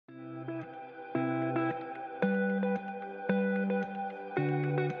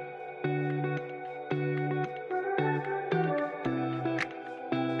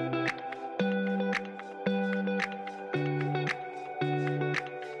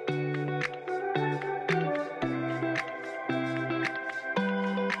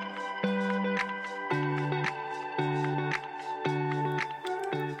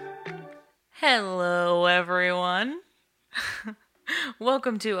Hello, everyone.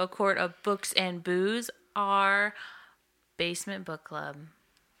 Welcome to A Court of Books and Booze, our basement book club,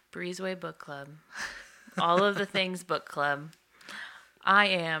 Breezeway book club, all of the things book club. I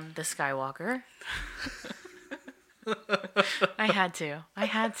am the Skywalker. I had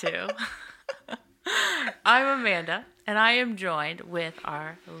to. I'm Amanda, and I am joined with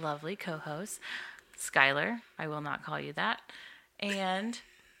our lovely co-host, Skylar. I will not call you that. And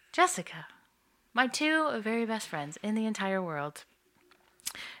Jessica. My two very best friends in the entire world.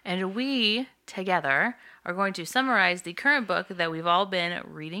 And we, together, are going to summarize the current book that we've all been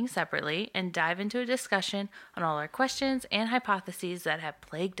reading separately and dive into a discussion on all our questions and hypotheses that have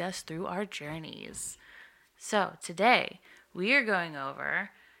plagued us through our journeys. So, today, we are going over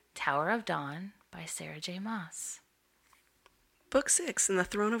Tower of Dawn by Sarah J. Maas. Book 6 in the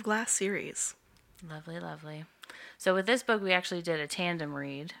Throne of Glass series. Lovely, lovely. So, with this book, we actually did a tandem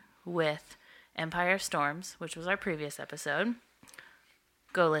read with Empire of Storms, which was our previous episode.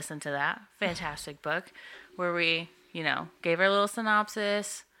 Go listen to that. Fantastic book where we, gave our little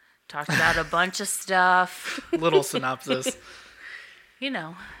synopsis, talked about a bunch of stuff. Little synopsis. In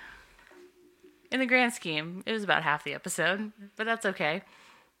the grand scheme, it was about half the episode, but that's okay.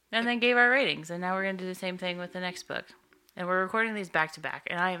 And then gave our ratings, and now we're going to do the same thing with the next book. And we're recording these back to back,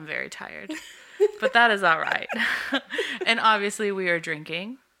 and I am very tired. But that is all right. And obviously we are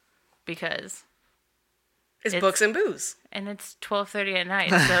drinking. Because it's books and booze. And it's 12:30 at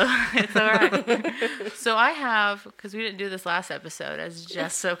night, so it's all right. So I have, because we didn't do this last episode, as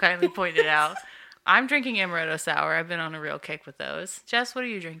Jess so kindly pointed out, I'm drinking Amaretto Sour. I've been on a real kick with those. Jess, what are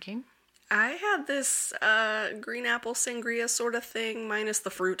you drinking? I had this green apple sangria sort of thing, minus the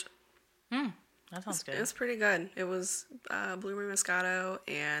fruit. That sounds good. It's pretty good. It was blueberry Moscato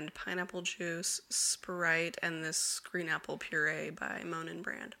and pineapple juice, Sprite, and this green apple puree by Monin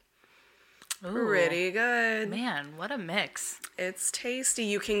brand. Ooh, pretty good. Man, what a mix. It's tasty.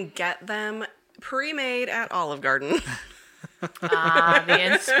 You can get them pre-made at Olive Garden. The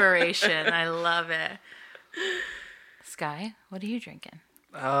inspiration. I love it. Sky, what are you drinking?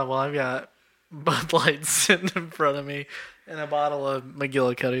 Well, I've got Bud Light sitting in front of me and a bottle of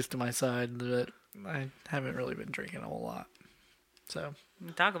McGillicuddy's to my side that I haven't really been drinking a whole lot. So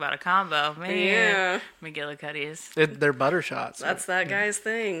Talk about a combo. Man, Yeah. McGillicuddy's. they're butter shots. That's that guy's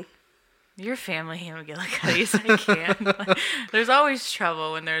thing. Your family and McGillicuddy's, I can't. There's always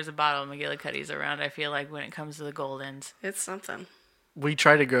trouble when there's a bottle of McGillicuddy's around, I feel like, when it comes to the Goldens. It's something. We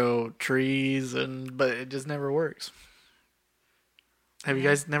try to grow trees, but it just never works. Have you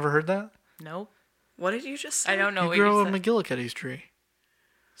guys never heard that? Nope. What did you just say? I don't know You what grow you a said. McGillicuddy's tree.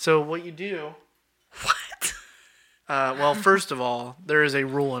 So what you do... What? Well, first of all, there is a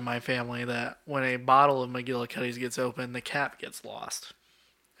rule in my family that when a bottle of McGillicuddy's gets opened, the cap gets lost.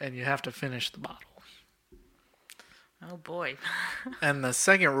 And you have to finish the bottle. Oh, boy. And the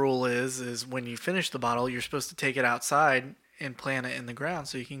second rule is when you finish the bottle, you're supposed to take it outside and plant it in the ground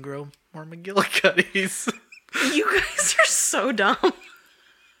so you can grow more McGillicuddy's. You guys are so dumb.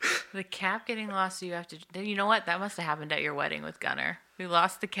 The cap getting lost, so you have to... You know what? That must have happened at your wedding with Gunnar. We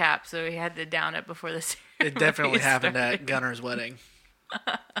lost the cap, so he had to down it before the ceremony It definitely happened started. at Gunnar's wedding.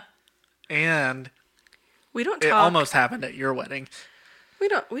 And We don't it talk. almost happened at your wedding.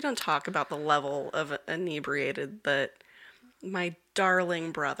 We don't talk about the level of inebriated that my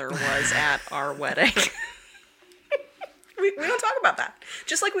darling brother was at our wedding. we don't talk about that.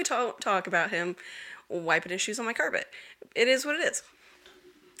 Just like we talk about him wiping his shoes on my carpet. It is what it is.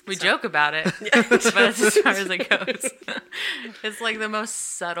 We joke about it, but that's as far as it goes. It's like the most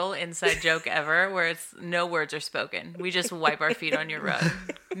subtle inside joke ever, where it's no words are spoken. We just wipe our feet on your rug.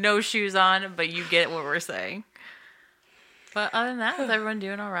 No shoes on, but you get what we're saying. But other than that, is everyone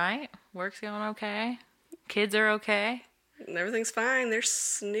doing all right? Work's going okay? Kids are okay? Everything's fine. They're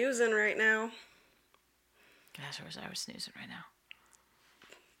snoozing right now. Gosh, I wish I was snoozing right now.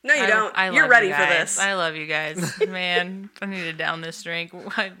 No, you don't. I You're love ready you for guys. this. I love you guys. Man, I need to down this drink.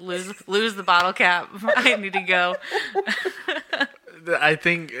 I lose the bottle cap. I need to go. I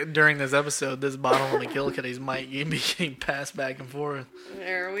think during this episode, this bottle of McGillicuddy's might be getting passed back and forth.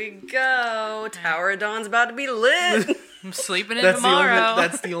 There we go. Tower of Dawn's about to be lit. I'm sleeping in That's tomorrow.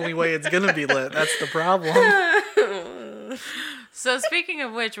 that's the only way it's going to be lit. That's the problem. So speaking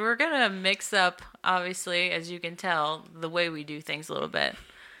of which, we're going to mix up, obviously, as you can tell, the way we do things a little bit.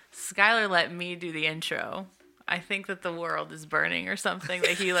 Skylar let me do the intro. I think that the world is burning or something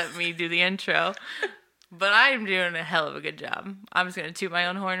that he let me do the intro. But I'm doing a hell of a good job. I'm just going to toot my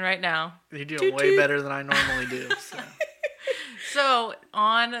own horn right now. You're doing way better than I normally do. So. So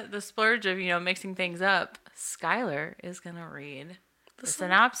on the splurge of, mixing things up, Skylar is going to read the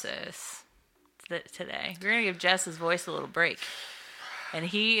synopsis. today. We're going to give Jess's voice a little break. And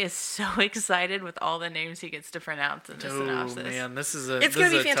he is so excited with all the names he gets to pronounce in this synopsis. Oh, man. It's It's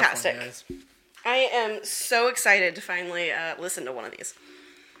going gonna to be fantastic. I am so excited to finally listen to one of these.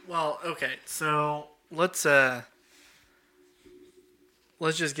 Well, okay. So let's just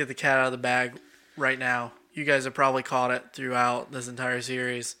get the cat out of the bag right now. You guys have probably caught it throughout this entire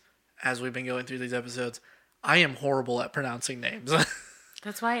series as we've been going through these episodes. I am horrible at pronouncing names.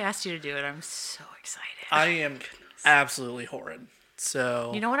 That's why I asked you to do it. I'm so excited. I am absolutely horrid.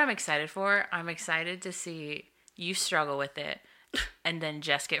 So You know what I'm excited for? I'm excited to see you struggle with it and then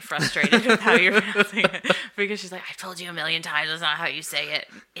Jess get frustrated with how you're pronouncing it. Because she's like, I've told you a million times that's not how you say it.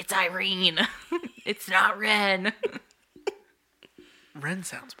 It's Irene. It's not Ren. Ren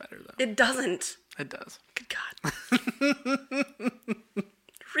sounds better, though. It doesn't. It does. Good God.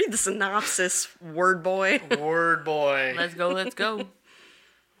 Read the synopsis, word boy. Word boy. Let's go, let's go.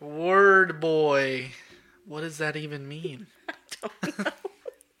 Word boy. What does that even mean? I don't know.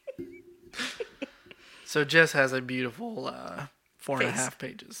 So Jess has a beautiful 4.5 Face.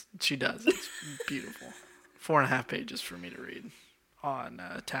 pages. She does. It's beautiful. 4.5 pages for me to read on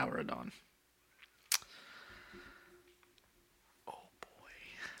Tower of Dawn. Oh boy.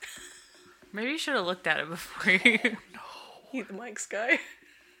 Maybe you should have looked at it before you... He the Mike's guy.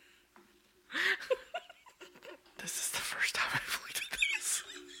 This is the first time I've looked at this.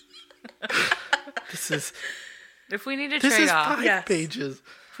 This is If we need to this trade is off, 5 Yes. pages.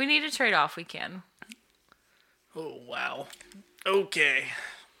 if we need to trade off, we can. Oh wow. Okay.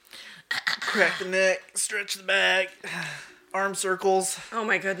 Crack the neck, stretch the back, arm circles. Oh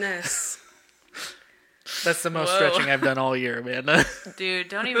my goodness. That's the most Whoa. stretching I've done all year, Amanda. Dude,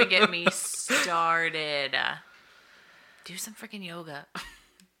 don't even get me started. Do some freaking yoga.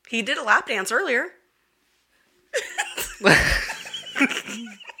 He did a lap dance earlier.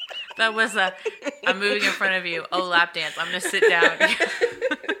 That was I'm moving in front of you. Oh, lap dance. I'm going to sit down.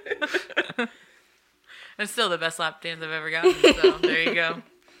 It's still the best lap dance I've ever gotten. So there you go.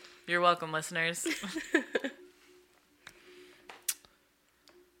 You're welcome, listeners.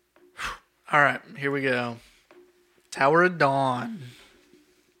 All right, here we go. Tower of Dawn.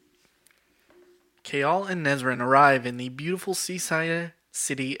 Kaal and Nezrin arrive in the beautiful seaside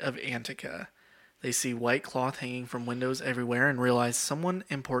city of Antica. They see white cloth hanging from windows everywhere and realize someone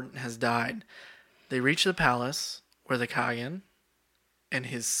important has died. They reach the palace where the Kagan and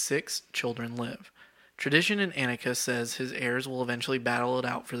his 6 children live. Tradition in Antica says his heirs will eventually battle it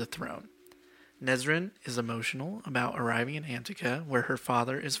out for the throne. Nezrin is emotional about arriving in Antica, where her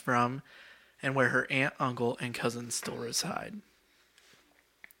father is from and where her aunt, uncle, and cousins still reside.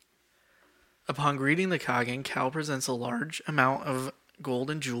 Upon greeting the Kagan, Cal presents a large amount of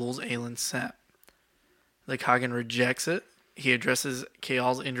gold and jewels Aelin sent. The Kagan rejects it. He addresses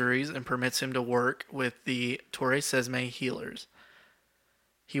Kaal's injuries and permits him to work with the Torre Sesme healers.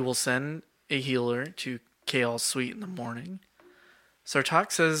 He will send a healer to Kaal's suite in the morning.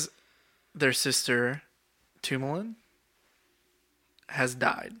 Sartok says their sister, Tumalin, has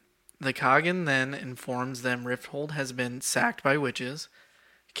died. The Kagan then informs them Rifthold has been sacked by witches.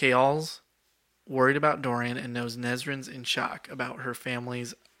 Kaal's worried about Dorian and knows Nezrin's in shock about her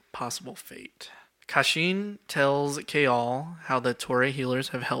family's possible fate. Kashin tells Kaal how the Torre healers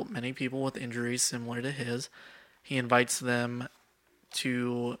have helped many people with injuries similar to his. He invites them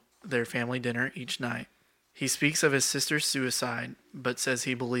to their family dinner each night. He speaks of his sister's suicide, but says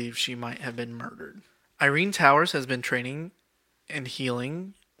he believes she might have been murdered. Irene Towers has been training and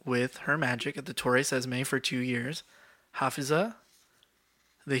healing with her magic at the Torre Sesme for 2 years. Hafiza,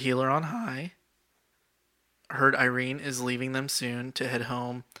 the healer on high, heard Irene is leaving them soon to head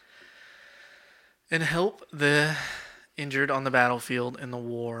home and help the injured on the battlefield in the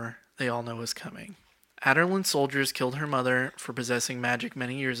war they all know is coming. Adarlan soldiers killed her mother for possessing magic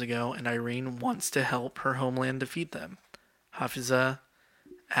many years ago, and Irene wants to help her homeland defeat them. Hafiza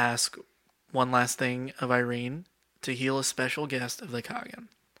asks one last thing of Irene, to heal a special guest of the Kagan.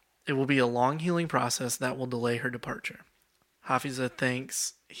 It will be a long healing process that will delay her departure. Hafiza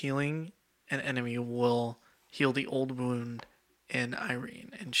thinks healing an enemy will heal the old wound in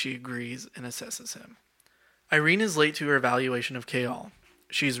Irene, and she agrees and assesses him. Irene is late to her evaluation of Kaal.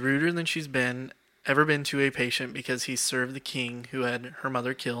 She's ruder than she's ever been to a patient because he served the king who had her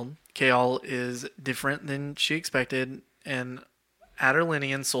mother killed. Kaal is different than she expected an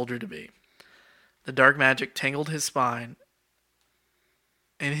Adarlinian soldier to be. The dark magic tangled his spine,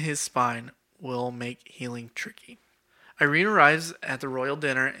 and his spine will make healing tricky. Irene arrives at the royal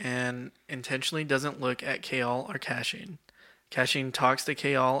dinner and intentionally doesn't look at Kaal or Kashin. Kashin talks to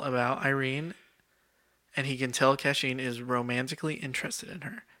Kaal about Irene, and he can tell Kashin is romantically interested in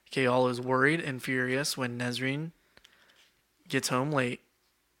her. Kayal is worried and furious when Nesrine gets home late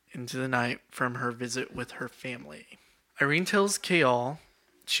into the night from her visit with her family. Irene tells Kayal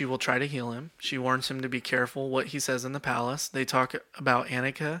she will try to heal him. She warns him to be careful what he says in the palace. They talk about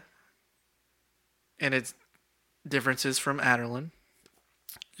Annika and its differences from Aderlin.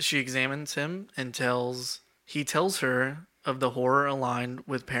 She examines him and he tells her of the horror aligned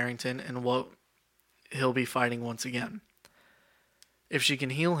with Parrington and what he'll be fighting once again. If she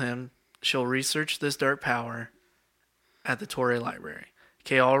can heal him, she'll research this dark power at the Torre Library.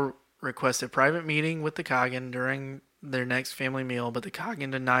 Kayal requests a private meeting with the Kagan during their next family meal, but the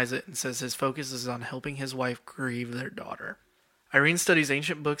Kagan denies it and says his focus is on helping his wife grieve their daughter. Irene studies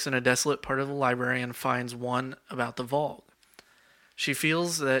ancient books in a desolate part of the library and finds one about the Volg. She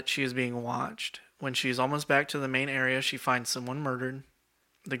feels that she is being watched. When she is almost back to the main area, she finds someone murdered.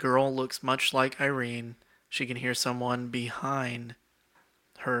 The girl looks much like Irene. She can hear someone behind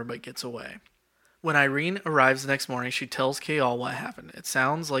her but gets away. When Irene arrives the next morning, she tells Kayal what happened. It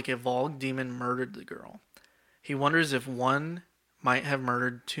sounds like a Volg demon murdered the girl. He wonders if one might have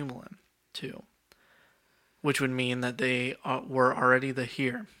murdered Tumulin, too, which would mean that they were already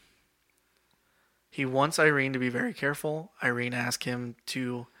here. He wants Irene to be very careful. Irene asks him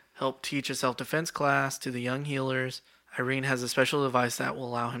to help teach a self-defense class to the young healers. Irene has a special device that will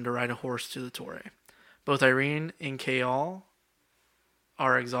allow him to ride a horse to the Torre. Both Irene and Kayal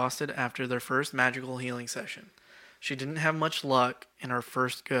are exhausted after their first magical healing session. She didn't have much luck in her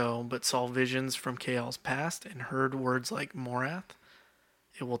first go, but saw visions from Kayal's past and heard words like Morath.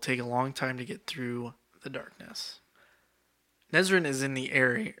 It will take a long time to get through the darkness. Nesrine is in the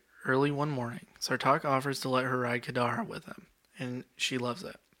Eyrie early one morning. Sartaq offers to let her ride Kadara with him, and she loves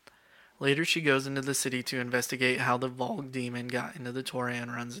it. Later, she goes into the city to investigate how the Volg demon got into the Torre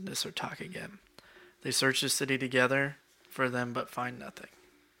and runs into Sartaq again. They search the city together for them, but find nothing.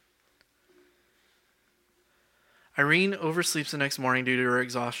 Irene oversleeps the next morning due to her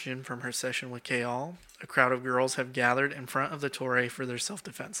exhaustion from her session with Kayal. A crowd of girls have gathered in front of the Torre for their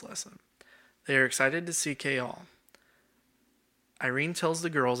self-defense lesson. They are excited to see Kayal. Irene tells the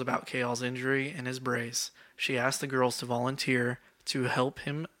girls about Kayal's injury and his brace. She asks the girls to volunteer to help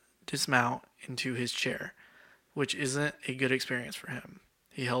him dismount into his chair, which isn't a good experience for him.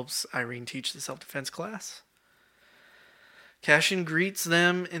 He helps Irene teach the self-defense class. Cassian greets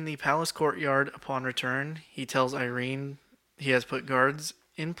them in the palace courtyard upon return. He tells Irene he has put guards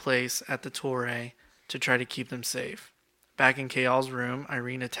in place at the Torre to try to keep them safe. Back in Kayal's room,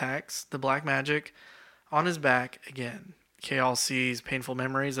 Irene attacks the black magic on his back again. Kayal sees painful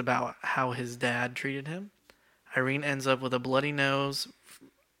memories about how his dad treated him. Irene ends up with a bloody nose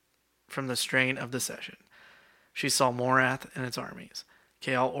from the strain of the session. She saw Morath and its armies.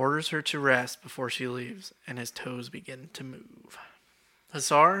 Kayal orders her to rest before she leaves, and his toes begin to move.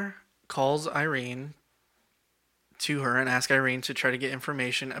 Hussar calls Irene to her and asks Irene to try to get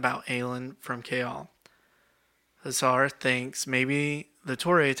information about Aelin from Kayal. Hussar thinks maybe the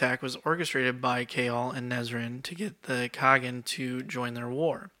Torre attack was orchestrated by Kayal and Nesrine to get the Kagan to join their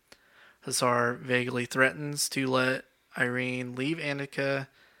war. Hussar vaguely threatens to let Irene leave Annika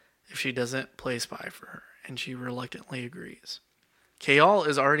if she doesn't play spy for her, and she reluctantly agrees. Kayal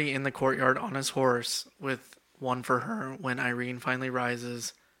is already in the courtyard on his horse with one for her when Irene finally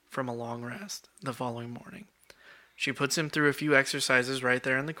rises from a long rest the following morning. She puts him through a few exercises right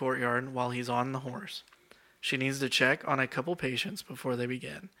there in the courtyard while he's on the horse. She needs to check on a couple patients before they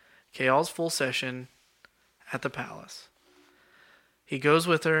begin. Kayal's full session at the palace. He goes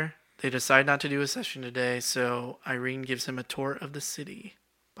with her. They decide not to do a session today, so Irene gives him a tour of the city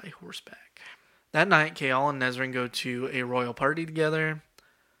by horseback. That night, Kayal and Nesrine go to a royal party together.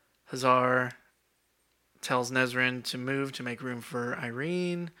 Hussar tells Nesrine to move to make room for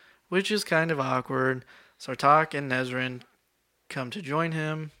Irene, which is kind of awkward. Sartaq and Nesrine come to join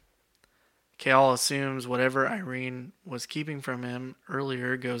him. Kayal assumes whatever Irene was keeping from him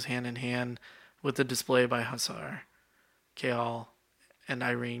earlier goes hand in hand with the display by Hussar. Kayal and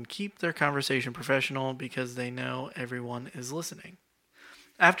Irene keep their conversation professional because they know everyone is listening.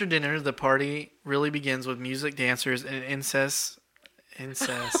 After dinner, the party really begins with music, dancers, and incest.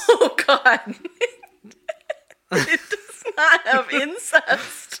 Oh, God. It does not have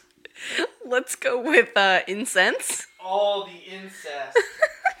incest. Let's go with incense. All the incest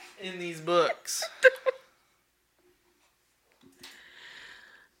in these books.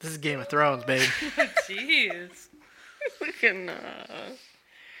 This is Game of Thrones, babe. Jeez.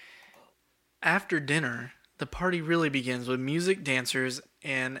 After dinner, the party really begins with music, dancers,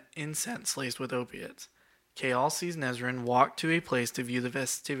 and incense laced with opiates. Kayal sees Nesrine walk to a place to view the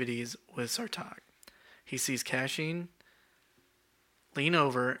festivities with Sartaq. He sees Cassian lean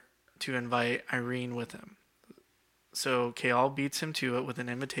over to invite Irene with him. So Kaal beats him to it with an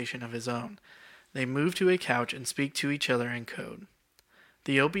invitation of his own. They move to a couch and speak to each other in code.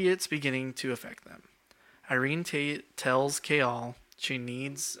 The opiates beginning to affect them. Irene tells Kaal she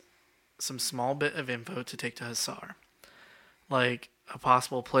needs some small bit of info to take to Hasar, like a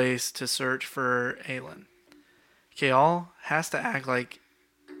possible place to search for Aelin. Kaal has to act like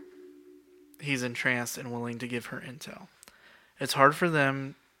he's entranced and willing to give her intel. It's hard for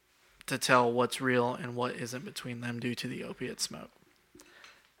them to tell what's real and what isn't between them due to the opiate smoke.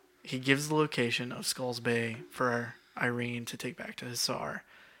 He gives the location of Skulls Bay for Irene to take back to Hasar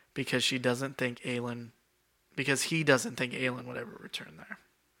because he doesn't think Aelin would ever return there.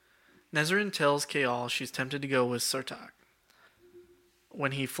 Nezran tells Kaal she's tempted to go with Sartaq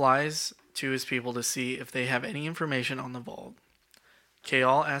when he flies to his people to see if they have any information on the Vold.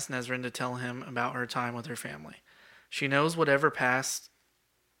 Kaal asks Nezran to tell him about her time with her family. She knows whatever passed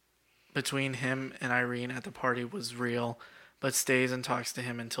between him and Irene at the party was real, but stays and talks to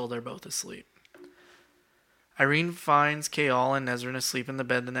him until they're both asleep. Irene finds Kaal and Nezran asleep in the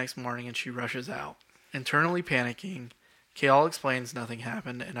bed the next morning and she rushes out. Internally panicking, Kaal explains nothing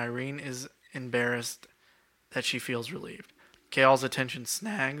happened and Irene is embarrassed that she feels relieved. Kaal's attention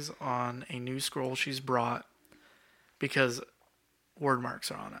snags on a new scroll she's brought because word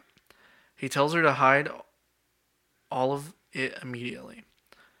marks are on it. He tells her to hide all of it immediately.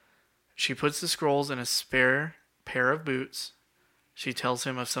 She puts the scrolls in a spare pair of boots. She tells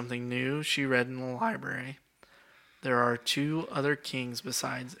him of something new she read in the library. There are 2 other kings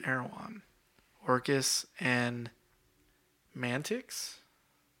besides Erewhon, Orcus and Mantix.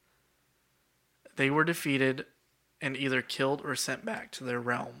 They were defeated and either killed or sent back to their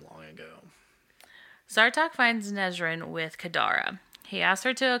realm long ago. Sartaq finds Nezran with Kadara. He asks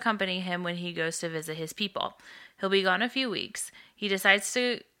her to accompany him when he goes to visit his people. He'll be gone a few weeks. She decides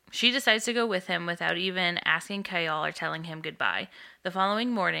to go with him without even asking Kaal or telling him goodbye. The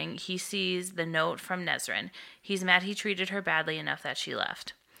following morning, he sees the note from Nezran. He's mad he treated her badly enough that she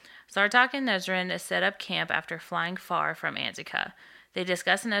left. Sartaq and Nezran set up camp after flying far from Antica. They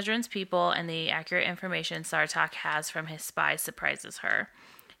discuss Nezran's people, and the accurate information Sartaq has from his spies surprises her.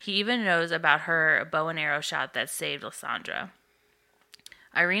 He even knows about her bow and arrow shot that saved Lysandra.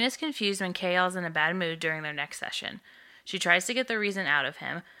 Irene is confused when Kaal's in a bad mood during their next session. She tries to get the reason out of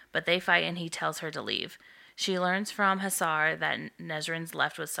him, but they fight and he tells her to leave. She learns from Hasar that Nezran's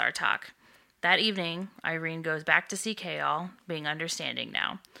left with Sartaq. That evening, Irene goes back to see Kaal, being understanding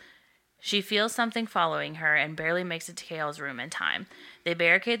now. She feels something following her and barely makes it to Kaal's room in time. They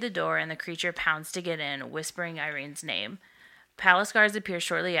barricade the door and the creature pounds to get in, whispering Irene's name. Palace guards appear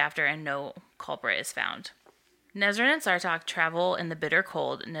shortly after and no culprit is found. Nezran and Sartaq travel in the bitter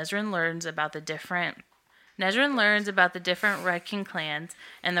cold. Nezran learns about the different Red King clans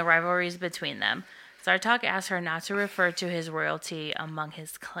and the rivalries between them. Sartaq asks her not to refer to his royalty among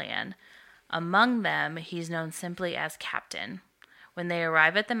his clan. Among them, he's known simply as Captain. When they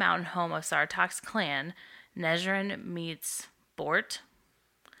arrive at the mountain home of Sartaq's clan, Nezran meets Bort,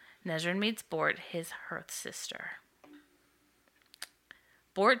 his hearth sister.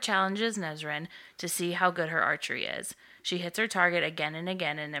 Bort challenges Nezran to see how good her archery is. She hits her target again and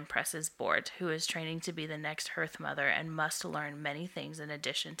again and impresses Bort, who is training to be the next Hearth Mother and must learn many things in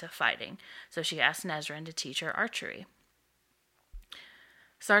addition to fighting, so she asks Nezran to teach her archery.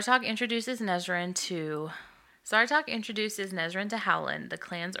 Sartaq introduces Nezran to Howland, the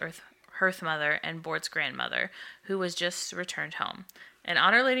clan's Hearth Mother and Bort's grandmother, who was just returned home. An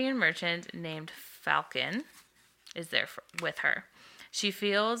honor lady and merchant named Falcon is there with her. She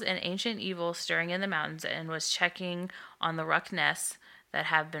feels an ancient evil stirring in the mountains and was checking on the Ruck nests that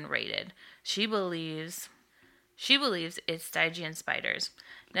have been raided. She believes it's Stygian spiders.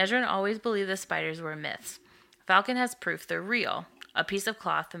 Nezran always believed the spiders were myths. Falcon has proof they're real, a piece of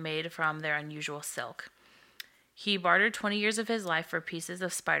cloth made from their unusual silk. He bartered 20 years of his life for pieces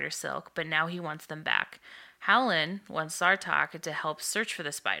of spider silk, but now he wants them back. Howland wants Sartaq to help search for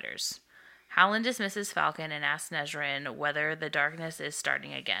the spiders. Howland dismisses Falcon and asks Nezran whether the darkness is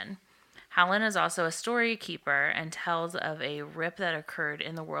starting again. Howland is also a story keeper and tells of a rip that occurred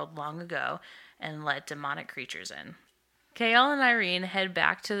in the world long ago and let demonic creatures in. Kaal and Irene head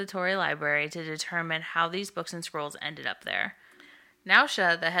back to the Tory Library to determine how these books and scrolls ended up there.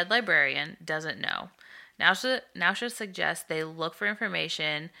 Nausha, the head librarian, doesn't know. Nausha suggests they look for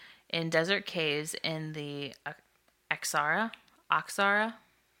information in desert caves in the Oxara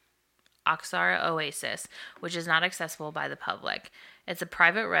Oasis, which is not accessible by the public. It's a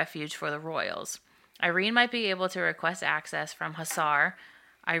private refuge for the royals. Irene might be able to request access from Hasar.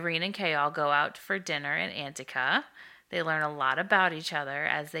 Irene and Kaal go out for dinner in Antica. They learn a lot about each other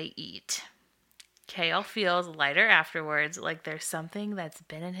as they eat. Kale feels lighter afterwards, like there's something that's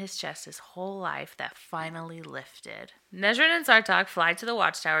been in his chest his whole life that finally lifted. Nezrin and Sartok fly to the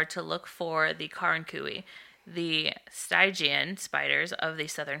watchtower to look for the Karankui, the Stygian spiders of the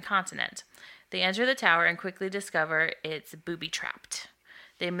southern continent. They enter the tower and quickly discover it's booby-trapped.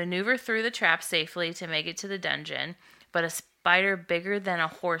 They maneuver through the trap safely to make it to the dungeon, but a spider bigger than a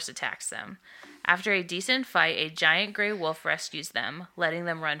horse attacks them. After a decent fight, a giant gray wolf rescues them, letting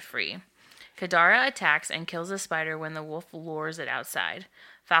them run free. Kadara attacks and kills the spider when the wolf lures it outside.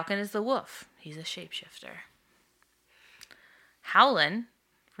 Falcon is the wolf. He's a shapeshifter. Howlin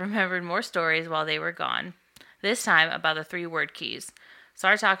remembered more stories while they were gone, this time about the 3 word keys.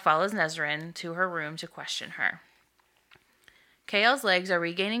 Sartok follows Nezrin to her room to question her. Kale's legs are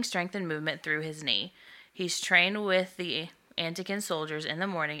regaining strength and movement through his knee. He's trained with the Antican soldiers in the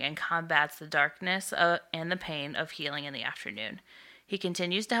morning and combats the darkness and the pain of healing in the afternoon. He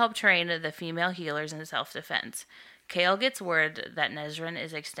continues to help train the female healers in self-defense. Kale gets word that Nezrin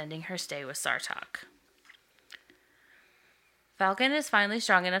is extending her stay with Sartok. Falcon is finally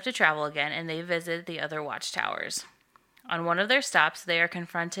strong enough to travel again, and they visit the other watchtowers. On one of their stops, they are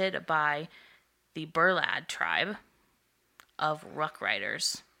confronted by the Burlad tribe of Ruck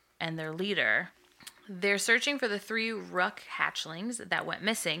Riders and their leader. They're searching for the 3 Ruck hatchlings that went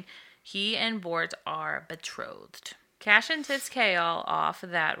missing. He and Bort are betrothed. Cashin tips Kale off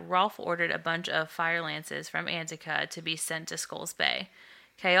that Rolf ordered a bunch of fire lances from Antica to be sent to Skulls Bay.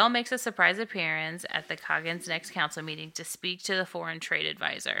 Kale makes a surprise appearance at the Khagan's next council meeting to speak to the foreign trade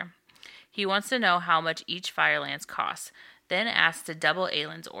advisor. He wants to know how much each fire lance costs, then asks to double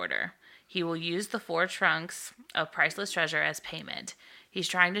Aylin's order. He will use the 4 trunks of priceless treasure as payment. He's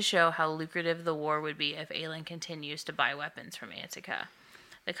trying to show how lucrative the war would be if Aylin continues to buy weapons from Antica.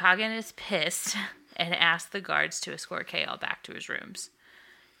 The Khagan is pissed and asks the guards to escort Kale back to his rooms.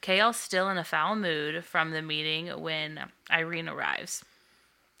 Kale's still in a foul mood from the meeting when Irene arrives.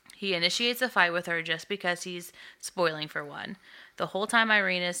 He initiates a fight with her just because he's spoiling for one. The whole time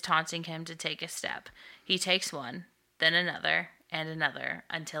Irene is taunting him to take a step. He takes one, then another, and another,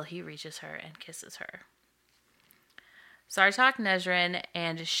 until he reaches her and kisses her. Sartok, Nezrin,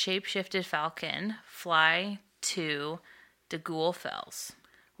 and shapeshifted Falcon fly to Dagul Fells,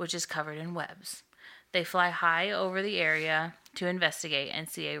 which is covered in webs. They fly high over the area to investigate and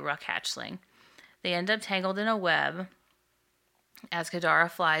see a Ruck hatchling. They end up tangled in a web as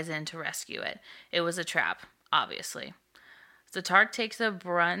Kadara flies in to rescue it. It was a trap, obviously. Sartok takes the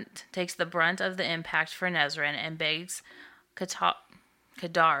brunt of the impact for Nezrin and begs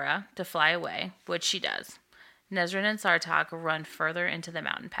Kadara to fly away, which she does. Nezrin and Sartok run further into the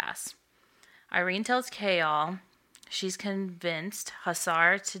mountain pass. Irene tells Kale she's convinced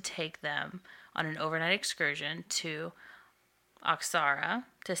Hussar to take them on an overnight excursion to Oxara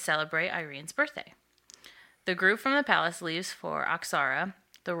to celebrate Irene's birthday. The group from the palace leaves for Oxara.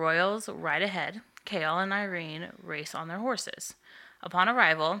 The royals ride ahead. Kale and Irene race on their horses. Upon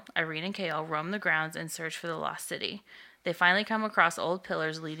arrival, Irene and Kale roam the grounds in search for the lost city. They finally come across old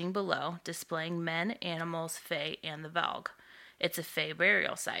pillars leading below, displaying men, animals, fae, and the Valg. It's a fae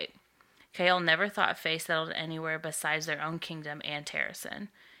burial site. Kale never thought fae settled anywhere besides their own kingdom and Terrasen.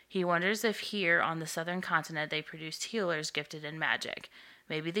 He wonders if here on the southern continent they produced healers gifted in magic.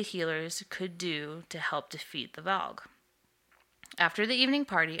 Maybe the healers could do to help defeat the Valg. After the evening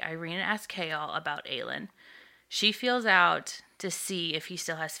party, Irene asks Kale about Aylin. She feels out to see if he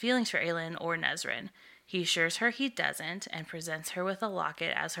still has feelings for Aylin or Nezrin. He assures her he doesn't and presents her with a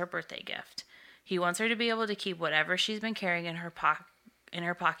locket as her birthday gift. He wants her to be able to keep whatever she's been carrying in her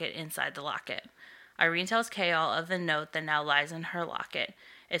pocket inside the locket. Irene tells Kale of the note that now lies in her locket.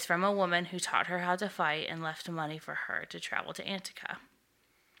 It's from a woman who taught her how to fight and left money for her to travel to Antica.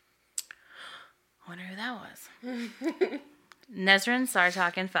 I wonder who that was. Nezrin,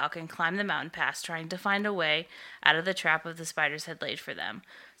 Sartok, and Falcon climb the mountain pass, trying to find a way out of the trap the spiders had laid for them.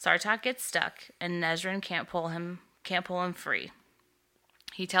 Sartok gets stuck, and Nezrin can't pull him free.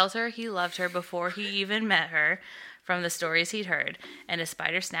 He tells her he loved her before he even met her from the stories he'd heard, and a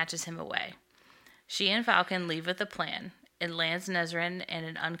spider snatches him away. She and Falcon leave with a plan. It lands Nezrin and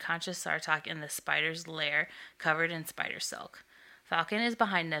an unconscious Sartok in the spider's lair, covered in spider silk. Falcon is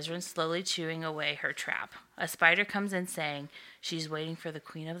behind Nezrin, slowly chewing away her trap. A spider comes in saying she's waiting for the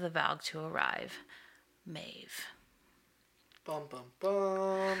Queen of the Valg to arrive. Maeve. Bum, bum,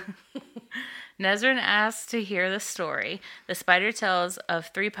 bum. Nezrin asks to hear the story. The spider tells of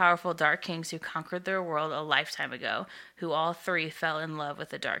 3 powerful dark kings who conquered their world a lifetime ago, who all 3 fell in love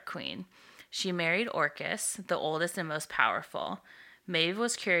with the Dark Queen. She married Orcus, the oldest and most powerful. Maeve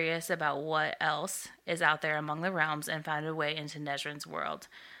was curious about what else is out there among the realms and found a way into Nezrin's world.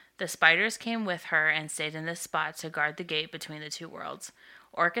 The spiders came with her and stayed in this spot to guard the gate between the two worlds.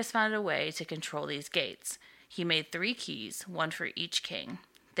 Orcus found a way to control these gates. He made 3 keys, one for each king.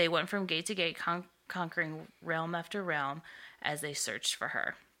 They went from gate to gate, conquering realm after realm as they searched for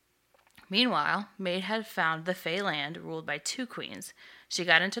her. Meanwhile, Maeve had found the Fey land ruled by 2 queens. She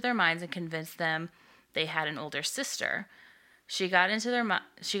got into their minds and convinced them they had an older sister. She got into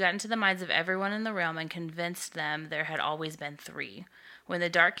the minds of everyone in the realm and convinced them there had always been 3. When the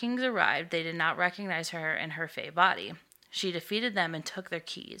Dark Kings arrived, they did not recognize her in her Fey body. She defeated them and took their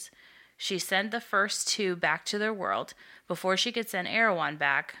keys. She sent the first 2 back to their world. Before she could send Erewhon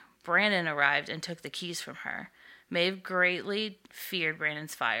back, Brandon arrived and took the keys from her. Maeve greatly feared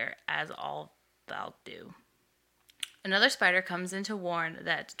Brandon's fire, as all Valg do. Another spider comes in to warn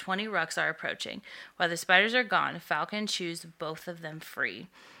that 20 Ruks are approaching. While the spiders are gone, Falcon chews both of them free.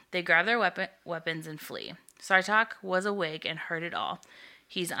 They grab their weapons and flee. Sartok was awake and heard it all.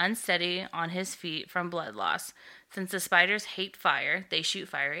 He's unsteady on his feet from blood loss. Since the spiders hate fire, they shoot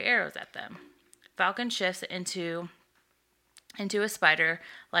fiery arrows at them. Falcon shifts into a spider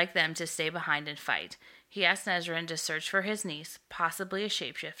like them to stay behind and fight. He asks Nezrin to search for his niece, possibly a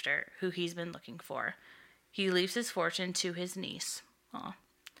shapeshifter, who he's been looking for. He leaves his fortune to his niece. Aww.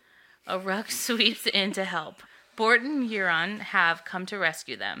 A Ruk sweeps in to help. Bort and Euron have come to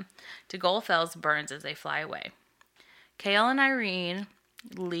rescue them. Dagol Fells burns as they fly away. Chaol and Irene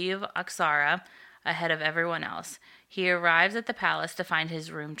leave Oxara ahead of everyone else. He arrives at the palace to find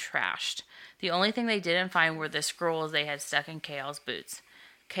his room trashed. The only thing they didn't find were the scrolls they had stuck in Chaol's boots.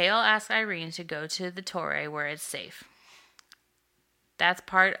 Chaol asks Irene to go to the Torre where it's safe. That's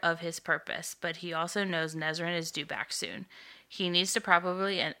part of his purpose, but he also knows Nezrin is due back soon. He needs to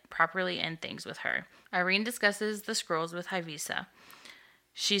properly end things with her. Irene discusses the scrolls with Havisa.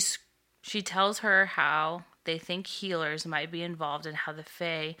 She tells her how they think healers might be involved and how the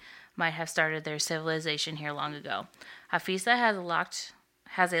Fae might have started their civilization here long ago. Havisa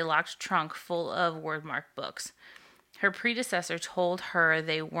has a locked trunk full of wordmark books. Her predecessor told her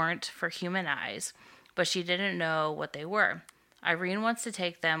they weren't for human eyes, but she didn't know what they were. Irene wants to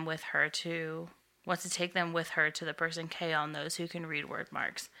take them with her to the person Chaol knows who can read word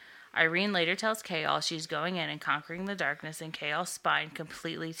marks. Irene later tells Chaol she's going in and conquering the darkness in Chaol's spine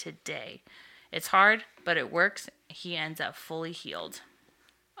completely today. It's hard, but it works. He ends up fully healed.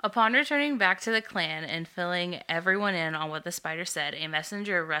 Upon returning back to the clan and filling everyone in on what the spider said, a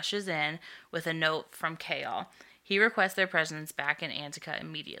messenger rushes in with a note from Chaol. He requests their presence back in Antica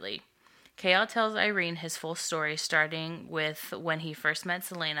immediately. Chaol tells Irene his full story, starting with when he first met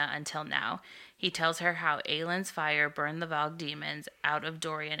Selena until now. He tells her how Aelin's fire burned the Valg demons out of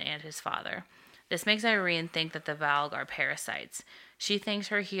Dorian and his father. This makes Irene think that the Valg are parasites. She thinks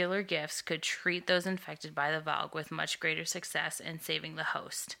her healer gifts could treat those infected by the Valg with much greater success in saving the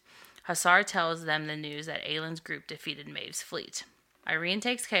host. Hassar tells them the news that Aelin's group defeated Maeve's fleet. Irene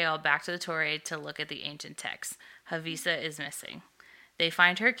takes Chaol back to the Torre to look at the ancient texts. Havisa is missing. They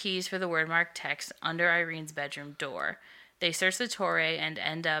find her keys for the wordmark text under Irene's bedroom door. They search the Torre and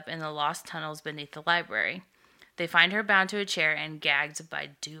end up in the lost tunnels beneath the library. They find her bound to a chair and gagged by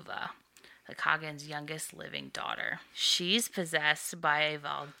Duva, the Khagan's youngest living daughter. She's possessed by a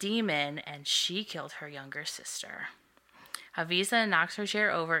Valg demon, and she killed her younger sister. Havisa knocks her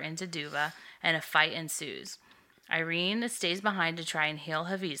chair over into Duva, and a fight ensues. Irene stays behind to try and heal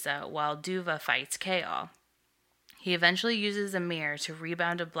Havisa, while Duva fights Chaol. He eventually uses a mirror to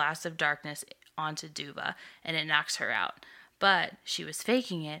rebound a blast of darkness onto Duva, and it knocks her out. But she was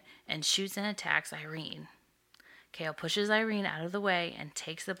faking it and shoots and attacks Irene. Chaol pushes Irene out of the way and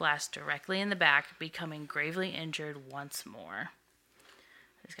takes the blast directly in the back, becoming gravely injured once more.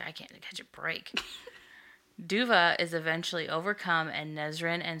 This guy can't catch a break. Duva is eventually overcome, and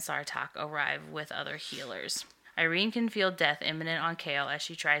Nezrin and Sartok arrive with other healers. Irene can feel death imminent on Chaol as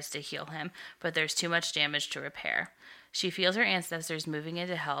she tries to heal him, but there's too much damage to repair. She feels her ancestors moving in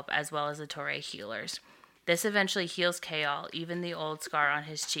to help, as well as the Torre healers. This eventually heals Chaol, even the old scar on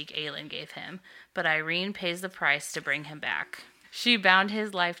his cheek Aelin gave him, but Irene pays the price to bring him back. She bound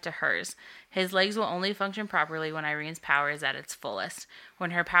his life to hers. His legs will only function properly when Irene's power is at its fullest.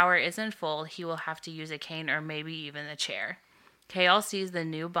 When her power isn't full, he will have to use a cane or maybe even a chair. Chaol sees the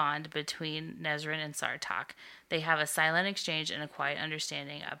new bond between Nezrin and Sartok. They have a silent exchange and a quiet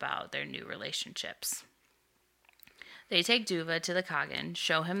understanding about their new relationships. They take Duva to the Khagan,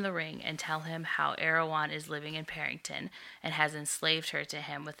 show him the ring, and tell him how Erewhon is living in Parrington and has enslaved her to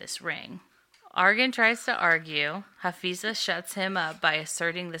him with this ring. Argan tries to argue. Hafisa shuts him up by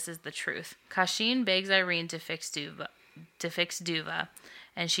asserting this is the truth. Kashin begs Irene to fix to fix Duva,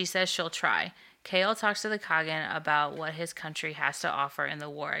 and she says she'll try. Kael talks to the Kagan about what his country has to offer in the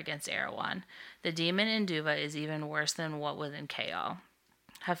war against Erewhon. The demon in Duva is even worse than what was in Kael.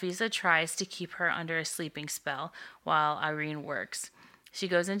 Hafiza tries to keep her under a sleeping spell while Irene works. She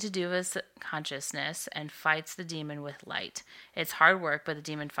goes into Duva's consciousness and fights the demon with light. It's hard work, but the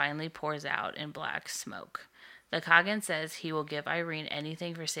demon finally pours out in black smoke. The Kagan says he will give Irene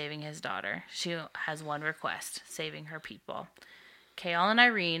anything for saving his daughter. She has one request, saving her people. Kael and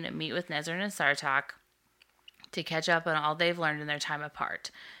Irene meet with Nezran and Sartok to catch up on all they've learned in their time apart.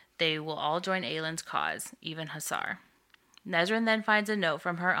 They will all join Aylin's cause, even Hasar. Nezran then finds a note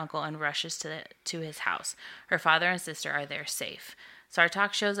from her uncle and rushes to his house. Her father and sister are there safe.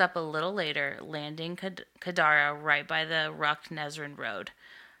 Sartok shows up a little later, landing Kadara right by the Ruk Nezran road.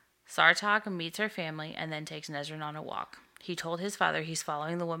 Sartok meets her family and then takes Nezran on a walk. He told his father he's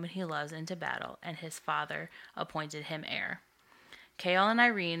following the woman he loves into battle, and his father appointed him heir. Kael and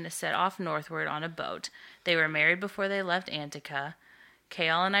Irene set off northward on a boat. They were married before they left Antica.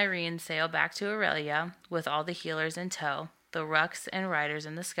 Kael and Irene sail back to Aurelia with all the healers in tow, the Ruks and riders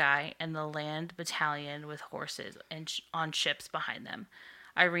in the sky, and the land battalion with horses and on ships behind them.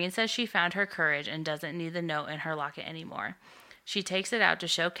 Irene says she found her courage and doesn't need the note in her locket anymore. She takes it out to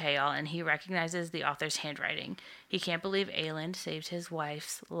show Kael, and he recognizes the author's handwriting. He can't believe Aylin saved his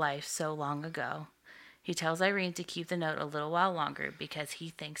wife's life so long ago. He tells Irene to keep the note a little while longer because he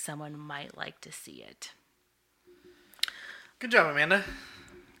thinks someone might like to see it. Good job, Amanda.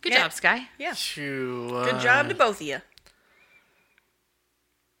 Good Yeah. job, Sky. Yeah. Shoo, Good job to both of you.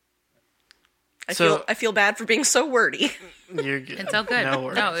 So- I feel bad for being so wordy. You're good. It's all good. No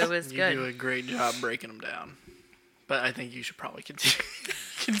worries. No, it was you good. You do a great job breaking them down. But I think you should probably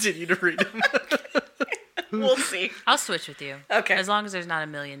continue to read them. We'll see. I'll switch with you. Okay. As long as there's not a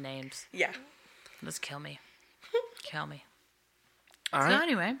million names. Yeah. Just kill me. Kill me. All So right.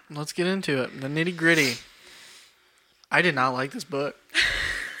 anyway, Let's get into it. The nitty gritty. I did not like this book.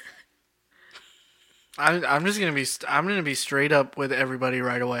 I'm just gonna be. I'm gonna be straight up with everybody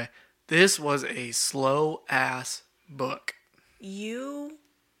right away. This was a slow ass book. You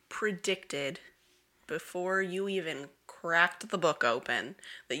predicted before you even cracked the book open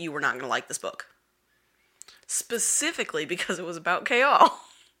that you were not going to like this book. Specifically because it was about Kael.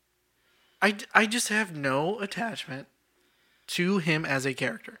 I just have no attachment to him as a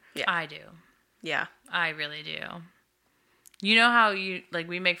character. Yeah. I do. Yeah. I really do. You know how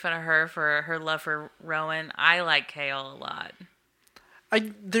we make fun of her for her love for Rowan? I like Kael a lot. I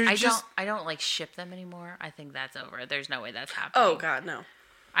don't like ship them anymore. I think that's over. There's no way that's happening. Oh God, no.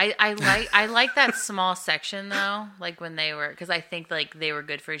 I like that small section though, like when they were, because I think like they were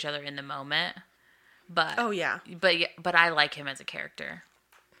good for each other in the moment. But Oh yeah. but I like him as a character.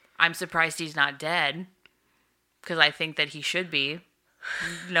 I'm surprised he's not dead, because I think that he should be.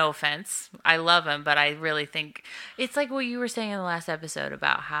 No offense, I love him, but I really think it's like what you were saying in the last episode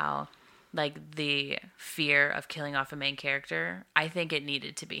about how like the fear of killing off a main character. I think it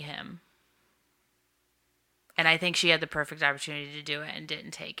needed to be him. And I think she had the perfect opportunity to do it and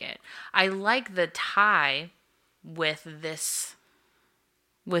didn't take it. I like the tie with this,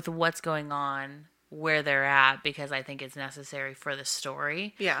 with what's going on, where they're at, because I think it's necessary for the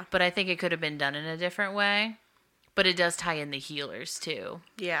story. Yeah. But I think it could have been done in a different way. But it does tie in the healers too.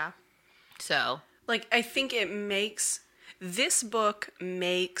 Yeah. So. Like, I think this book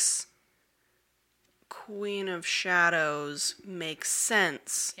makes Queen of Shadows make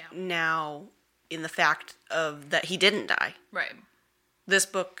sense now in the fact of that he didn't die. Right. This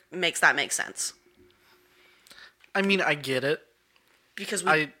book makes that make sense. I mean, I get it. Because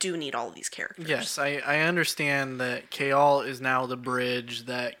we do need all of these characters. Yes, I understand that Kael is now the bridge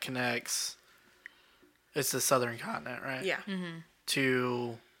that connects. It's the southern continent, right? Yeah.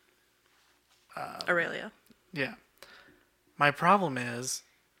 To Aurelia. yeah. My problem is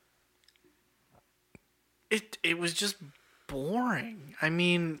it was just boring. I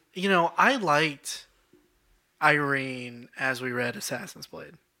mean, I liked Irene as we read Assassin's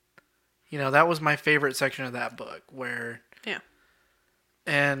Blade. That was my favorite section of that book where Yeah.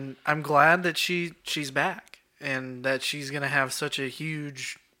 and I'm glad that she's back and that she's going to have such a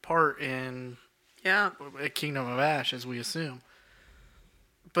huge part in Yeah. Kingdom of Ash, as we assume.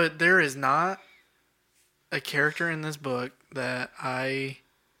 But there is not a character in this book that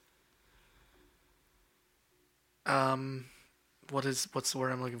what's the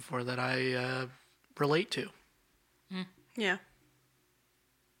word I'm looking for, that I relate to. Yeah.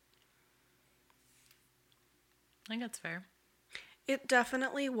 I think that's fair. It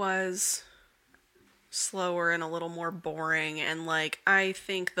definitely was slower and a little more boring, and I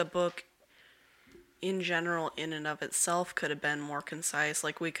think the book in general, in and of itself, could have been more concise.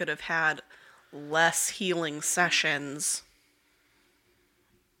 Like, we could have had less healing sessions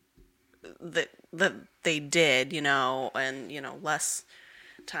that they did, and less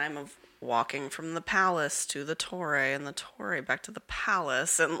time of walking from the palace to the Torre and the Torre back to the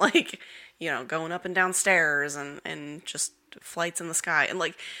palace, and going up and down stairs and just flights in the sky, and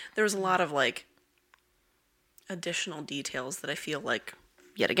there was a lot of additional details that I feel like,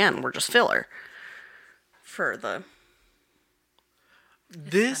 yet again, were just filler for the.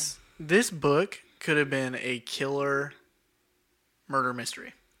 This book could have been a killer murder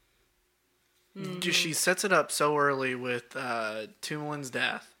mystery. Mm-hmm. She sets it up so early with Tumlin's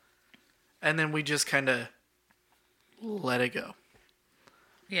death, and then we just kind of let it go.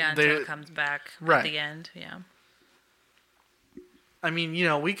 Yeah, until it comes back at the end. Yeah. I mean,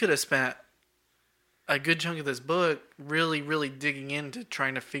 we could have spent a good chunk of this book really, really digging into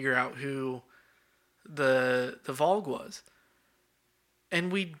trying to figure out who the Vogue was,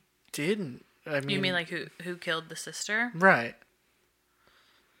 and we didn't. I mean, you mean who killed the sister? Right.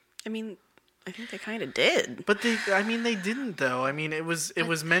 I mean, I think they kind of did. But they didn't though. I mean, it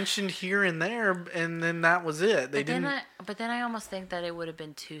was mentioned here and there, and then that was it. They didn't. But then I almost think that it would have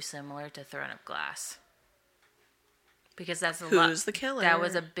been too similar to Throne of Glass. Because that's who's the killer? That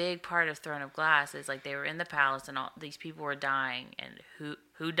was a big part of Throne of Glass. Is they were in the palace and all these people were dying, and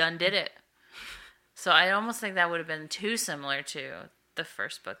who done did it? So I almost think that would have been too similar to the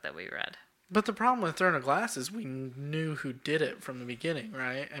first book that we read. But the problem with Throne of Glass is we knew who did it from the beginning,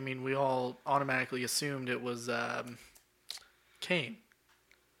 right? I mean, we all automatically assumed it was Cain,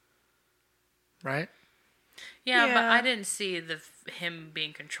 right? Yeah, but I didn't see him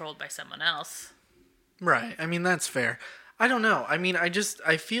being controlled by someone else. Right. I mean, that's fair. I don't know. I mean, I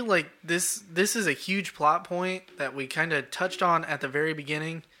feel like this is a huge plot point that we kind of touched on at the very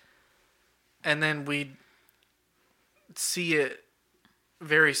beginning, and then we see it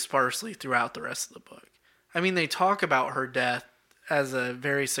very sparsely throughout the rest of the book. I mean, they talk about her death as a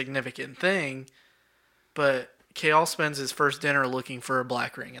very significant thing, but Chaol spends his first dinner looking for a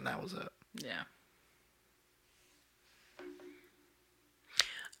black ring, and that was it. Yeah.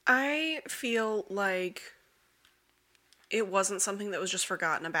 I feel like it wasn't something that was just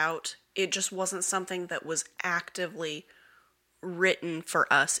forgotten about. It just wasn't something that was actively written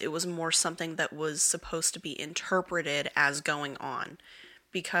for us. It was more something that was supposed to be interpreted as going on.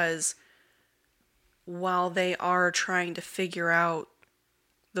 Because while they are trying to figure out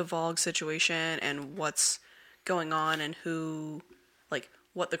the Vogue situation and what's going on and who,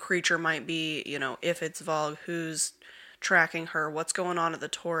 what the creature might be, if it's Vogue, who's tracking her, what's going on at the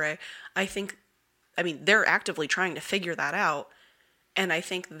Torre, they're actively trying to figure that out. And I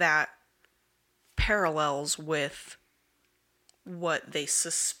think that parallels with what they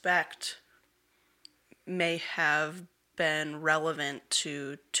suspect may have been relevant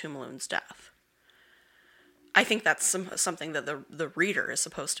to Tumlin's death. I think that's something that the reader is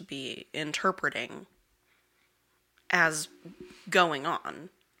supposed to be interpreting as going on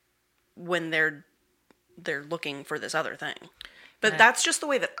when they're looking for this other thing. But that's just the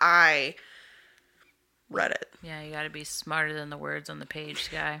way that I read it. Yeah, you gotta be smarter than the words on the page,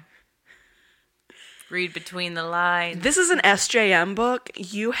 guy. Read between the lines. This is an SJM book.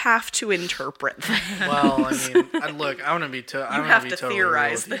 You have to interpret things. Well, I mean, look, I want to be you have to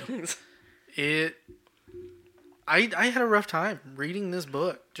theorize things. I had a rough time reading this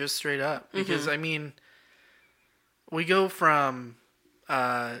book, just straight up. Because, I mean, we go from,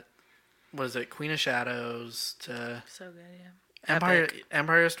 what is it, Queen of Shadows to... So good, yeah.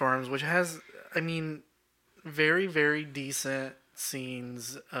 Empire of Storms, which has, I mean, very, very decent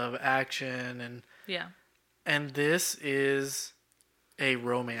scenes of action and... Yeah. And this is a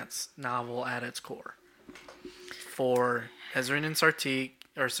romance novel at its core. For Ezrin and Sartak,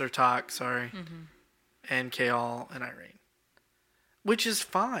 and Chaol and Irene. Which is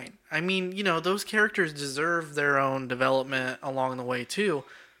fine. I mean, those characters deserve their own development along the way too,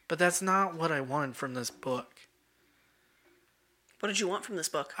 but that's not what I wanted from this book. What did you want from this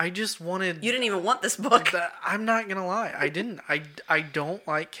book? I just wanted... You didn't even want this book. I'm not gonna lie. I didn't. I don't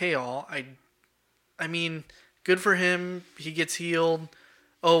like Chaol. I mean, good for him. He gets healed.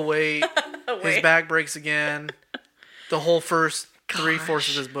 Oh, wait. His back breaks again. The whole first 3/4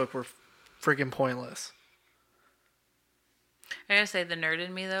 of this book were freaking pointless. I gotta say, the nerd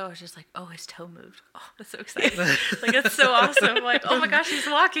in me, though, was just like, oh, his toe moved. Oh, that's so exciting. It's so awesome. Like, oh my gosh, he's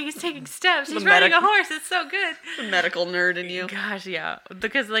walking. He's taking steps. He's riding a horse. It's so good. The medical nerd in you. Gosh, yeah.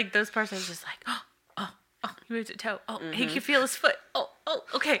 Because, those parts, I was just like, oh, he moved a toe. Oh, he can feel his foot. Oh,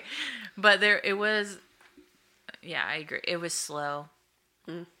 okay. But it was, yeah, I agree. It was slow.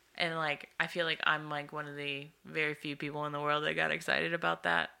 And, like, I feel like I'm, like, one of the very few people in the world that got excited about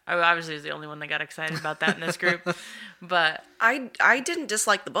that. I obviously was the only one that got excited about that in this group. But I didn't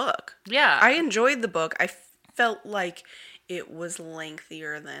dislike the book. yeah. I enjoyed the book. I felt like it was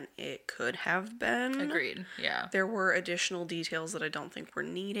lengthier than it could have been. Agreed. Yeah. There were additional details that I don't think were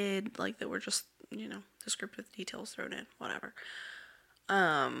needed, like that were just, descriptive details thrown in, whatever.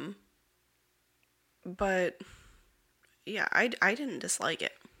 But yeah, I didn't dislike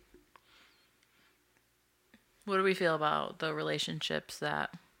it. What do we feel about the relationships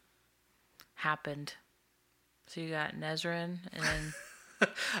that happened? So you got Nezrin and then...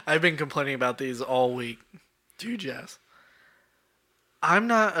 I've been complaining about these all week to Jess. I'm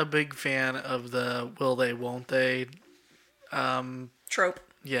not a big fan of the will they, won't they Trope.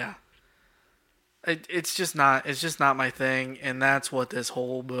 Yeah. It's just not my thing, and that's what this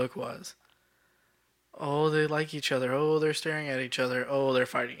whole book was. Oh, they like each other. Oh, they're staring at each other. Oh, they're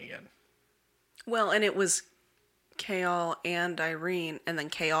fighting again. Well, and it was Chaol and Irene, and then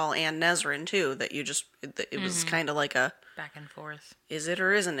Chaol and Nezrin too. That it was kind of like a back and forth. Is it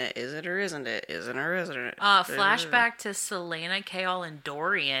or isn't it? Is it or isn't it? Is it or isn't it? Flashback to Selena, Chaol, and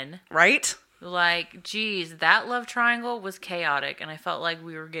Dorian. Right? Like, geez, that love triangle was chaotic, and I felt like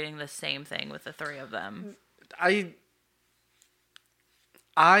we were getting the same thing with the three of them.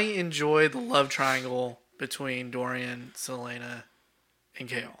 I enjoy the love triangle between Dorian, Selena, and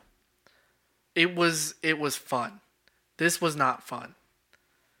Chaol. It was fun. This was not fun.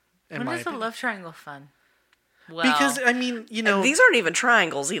 When is the love triangle fun? Well, because, I mean, And these aren't even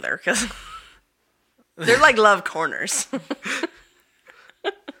triangles either, because they're like love corners.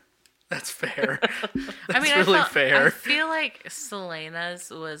 That's fair. I mean, really fair. I feel like Selena's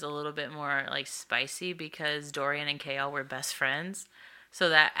was a little bit more like spicy because Dorian and Chaol were best friends. So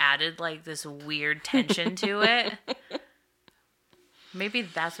that added like this weird tension to it. Maybe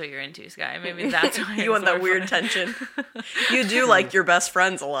that's what you're into, Sky. Maybe that's why You want that weird tension. You do like your best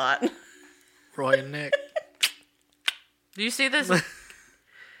friends a lot. Roy and Nick. Do you see this?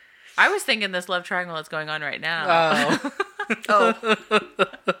 I was thinking this love triangle that's going on right now. Oh.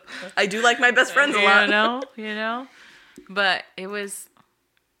 I do like my best friends a lot. You know? But it was,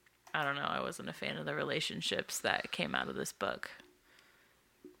 I don't know, I wasn't a fan of the relationships that came out of this book.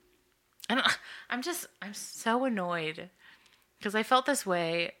 I'm so annoyed. Because I felt this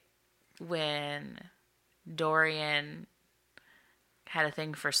way when Dorian had a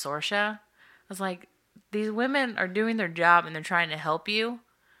thing for Sorsha. I was like, these women are doing their job and they're trying to help you.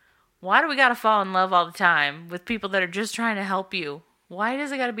 Why do we gotta fall in love all the time with people that are just trying to help you? Why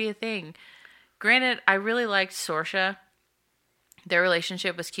does it gotta be a thing? Granted, I really liked Sorsha. Their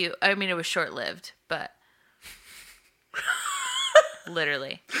relationship was cute. I mean, it was short-lived, but...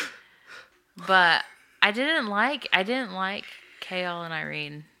 literally. But I didn't like Chaol and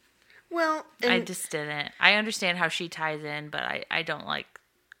Irene. Well, I just didn't. I understand how she ties in, but I don't like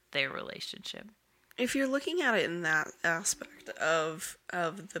their relationship. If you're looking at it in that aspect of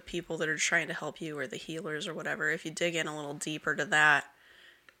the people that are trying to help you or the healers or whatever, if you dig in a little deeper to that,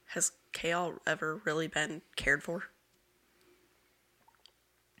 has Chaol ever really been cared for?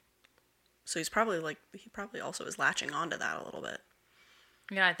 So he probably also is latching onto that a little bit.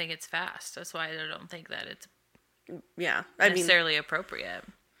 Yeah, I think it's fast. That's why I don't think that it's necessarily appropriate.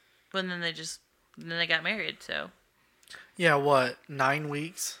 But then they got married, so. Yeah, what, 9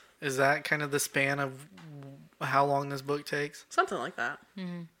 weeks? Is that kind of the span of how long this book takes? Something like that.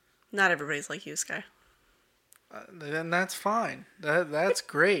 Mm-hmm. Not everybody's like you, Sky. Then that's fine. That's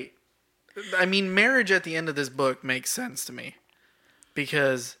great. I mean, marriage at the end of this book makes sense to me.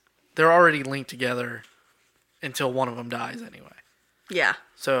 Because they're already linked together until one of them dies anyway. Yeah.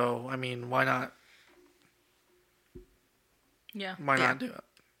 So, I mean, why not? Yeah. Why not do it?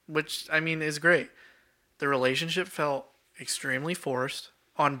 Which, I mean, is great. The relationship felt extremely forced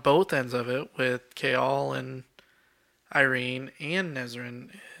on both ends of it with Chaol and Irene and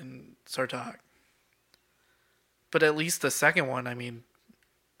Nezrin and Sartaq. But at least the second one, I mean,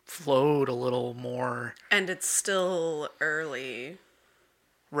 flowed a little more. And it's still early.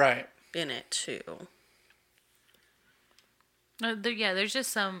 Right. In it, too. There's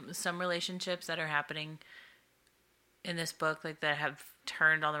just some relationships that are happening in this book, like that have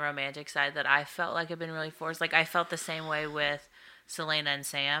turned on the romantic side that I felt like have been really forced. Like I felt the same way with Selena and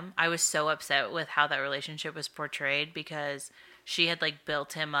Sam. I was so upset with how that relationship was portrayed because she had like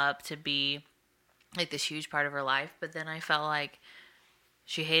built him up to be like this huge part of her life, but then I felt like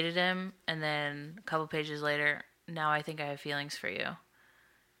she hated him, and then a couple pages later, now I think I have feelings for you.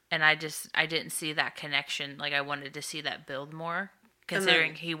 And I didn't see that connection. Like, I wanted to see that build more,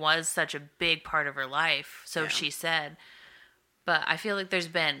 considering he was such a big part of her life. So she said. But I feel like there's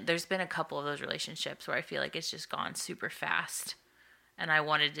been a couple of those relationships where I feel like it's just gone super fast, and I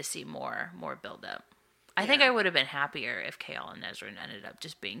wanted to see more build up. I think I would have been happier if Kale and Nesrin ended up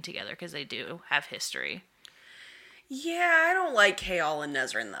just being together because they do have history. Yeah, I don't like Kale and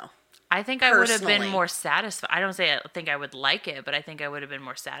Nesrin though. I think I would have been Personally. more satisfied. I don't say I think I would like it, but I think I would have been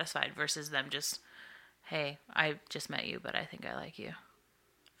more satisfied versus them just, hey, I just met you, but I think I like you.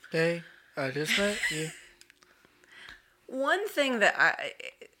 Hey, I just met you. One thing that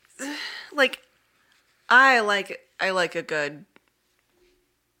I like a good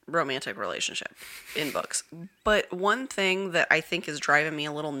romantic relationship in books. But one thing that I think is driving me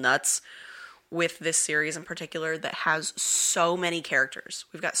a little nuts with this series in particular that has so many characters.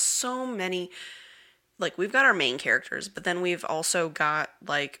 We've got so many, like, we've got our main characters, but then we've also got,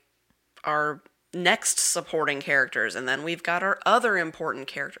 like, our next supporting characters, and then we've got our other important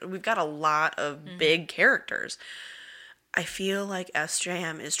characters. We've got a lot of big characters. I feel like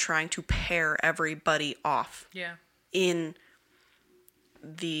SJM is trying to pair everybody off Yeah. in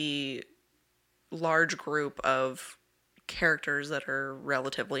the large group of characters that are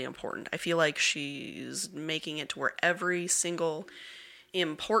relatively important. I feel like she's making it to where every single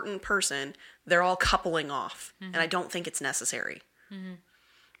important person, they're all coupling off. And I don't think it's necessary.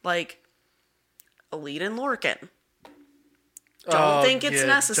 Like, Elite and Lorcan. Don't think it's Don't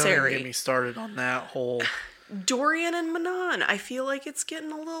necessary. even get me started on that whole... Dorian and Manon, I feel like it's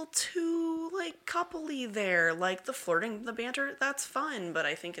getting a little too, like, coupley there. Like, the flirting, the banter, that's fun, but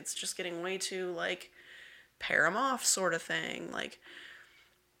I think it's just getting way too, like, pair them off sort of thing. Like,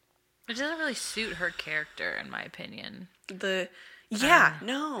 It doesn't really suit her character, in my opinion. it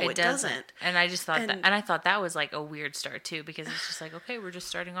doesn't. And I just thought And- and I thought that was like a weird start too, because it's just like, okay, we're just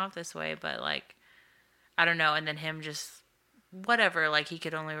starting off this way, but like, I don't know. And then him just, whatever, like he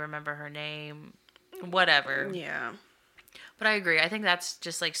could only remember her name, whatever. Yeah. But I agree. I think that's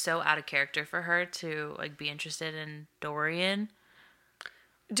just like so out of character for her to like be interested in Dorian.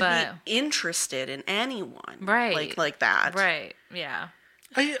 To be interested in anyone. Right. Like that. Right. Yeah.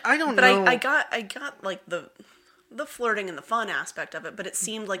 I don't But know. I got like the flirting and the fun aspect of it, but it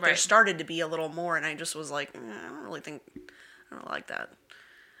seemed like there Right. started to be a little more, and I just was like, I don't really like that.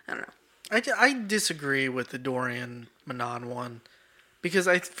 I don't know. I disagree with the Dorian Manon one because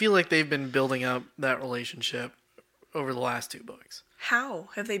I feel like they've been building up that relationship over the last 2 books. How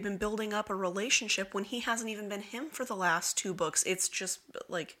have they been building up a relationship when he hasn't even been him for the last 2 books? It's just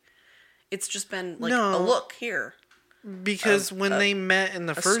been like No. a look here. Because when they met in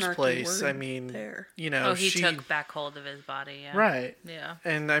the first snarky place, word I mean, there. you know, He she took back hold of his body. Yeah. right, Yeah.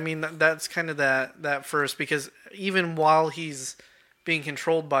 and I mean that's kind of that first, because even while he's being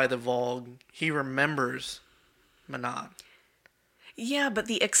controlled by the Vogue, he remembers Manon. Yeah, but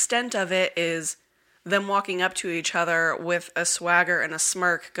the extent of it is them walking up to each other with a swagger and a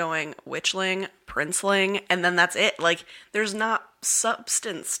smirk going, Witchling, Princeling, and then that's it. Like, there's not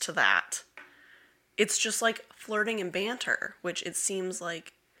substance to that. It's just like flirting and banter, which it seems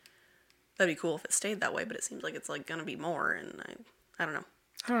like that'd be cool if it stayed that way, but it seems like it's like gonna be more, and I don't know.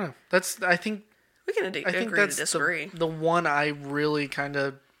 I don't know. I think We can I think agree to that's disagree. the one I really kind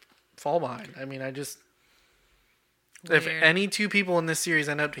of fall behind. I mean, if Weird. any 2 people in this series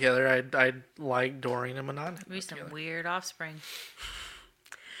end up together, I'd like Dorian and Manon. Maybe some weird offspring.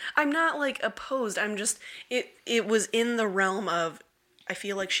 I'm not like opposed. I'm just it was in the realm of I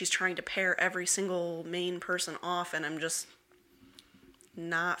feel like she's trying to pair every single main person off, and I'm just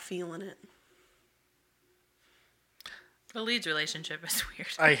not feeling it. The Leeds relationship is weird.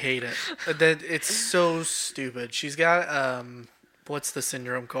 I hate it. That it's so stupid. She's got what's the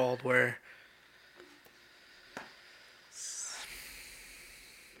syndrome called where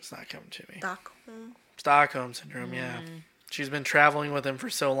it's not coming to me. Stockholm syndrome. Yeah, she's been traveling with him for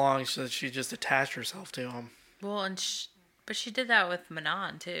so long, so that she just attached herself to him. Well, but she did that with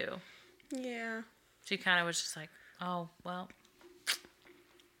Manon too. Yeah. She kind of was just like, oh, well.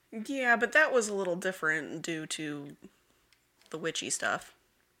 Yeah, but that was a little different due to the witchy stuff.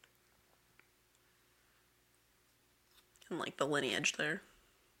 And like the lineage there.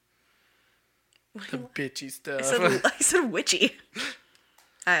 The bitchy stuff. I said witchy.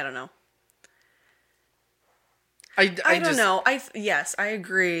 I don't know. I don't know. Yes, I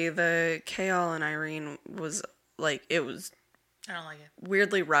agree. The Kale and Irene was like, it was I don't like it.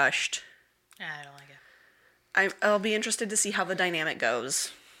 weirdly rushed. I don't like it. I'll be interested to see how the dynamic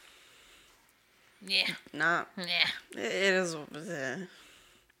goes. Yeah. Not. Yeah. It is.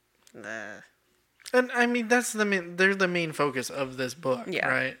 And I mean, they're the main focus of this book, Yeah.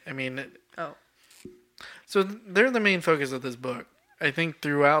 right? I mean, Oh. so they're the main focus of this book. I think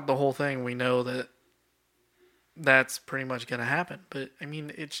throughout the whole thing, we know that that's pretty much going to happen. But I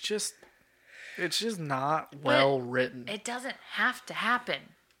mean, it's just not well written. It doesn't have to happen.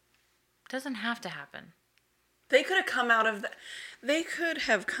 It doesn't have to happen. They could have come out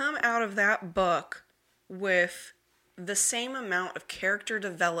of that book with the same amount of character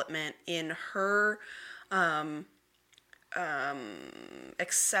development in her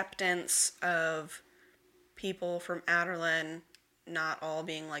acceptance of people from Adarlan not all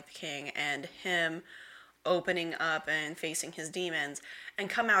being like the king, and him opening up and facing his demons, and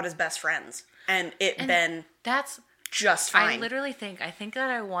come out as best friends, and been that's just fine. I think that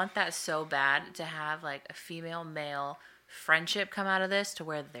I want that so bad, to have like a female male friendship come out of this, to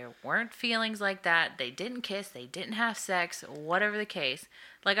where there weren't feelings like that. They didn't kiss, they didn't have sex, whatever the case.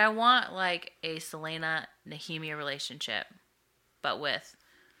 Like, I want like a Selena Nehemia relationship, but with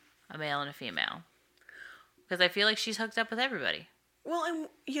a male and a female. Because I feel like she's hooked up with everybody. Well, and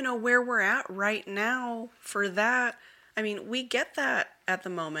where we're at right now for that, I mean, we get that at the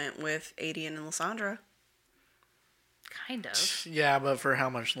moment with Adian and Lysandra. Kind of. Yeah, but for how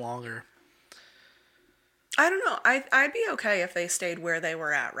much longer? I don't know. I'd be okay if they stayed where they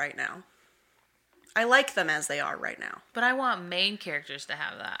were at right now. I like them as they are right now. But I want main characters to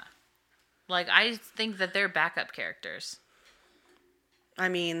have that. Like, I think that they're backup characters. I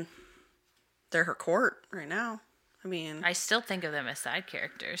mean, they're her court right now. I mean, I still think of them as side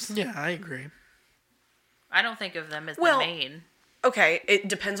characters. Yeah, I agree. I don't think of them as the main. Okay, it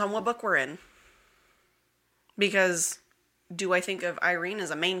depends on what book we're in. Because do I think of Irene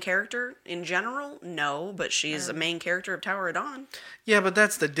as a main character in general? No, but she's a main character of Tower of Dawn. Yeah, but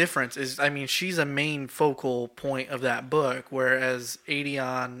that's the difference. She's a main focal point of that book, whereas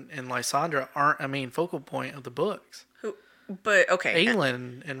Adian and Lysandra aren't a main focal point of the books. But, okay.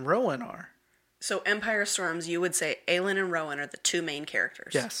 Aelin and Rowan are. So Empire Storms, you would say Aelin and Rowan are the two main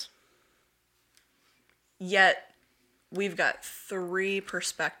characters. Yes. Yet, we've got 3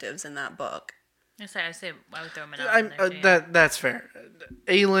 perspectives in that book. I say I would throw Manon in there too. That's fair.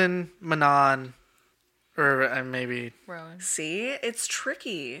 Aelin, Manon, or maybe Rowan. See, it's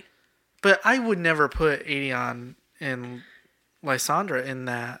tricky. But I would never put Adian and Lysandra in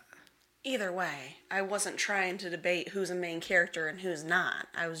that. Either way, I wasn't trying to debate who's a main character and who's not.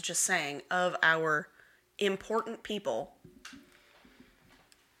 I was just saying, of our important people.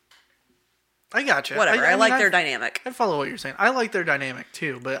 I gotcha. Whatever, I like their dynamic. I follow what you're saying. I like their dynamic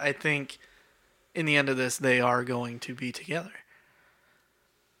too, but I think in the end of this, they are going to be together.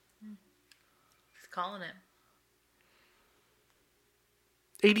 He's calling it.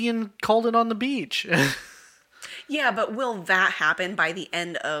 Adian called it on the beach. Yeah, but will that happen by the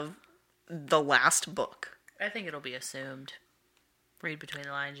end of the last book? I think it'll be assumed. Read between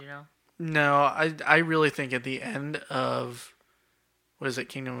the lines, No, I really think at the end of, what is it,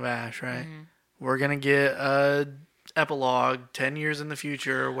 Kingdom of Ash, right? Mm-hmm. We're going to get a epilogue 10 years in the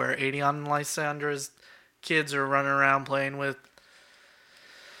future where Adian and Lysandra's kids are running around playing with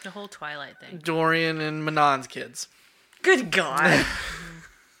the whole Twilight thing. Dorian and Manon's kids. Good God.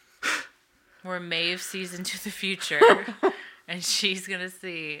 Where Maeve sees into the future and she's going to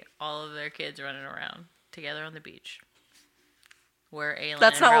see all of their kids running around together on the beach. Where Aelin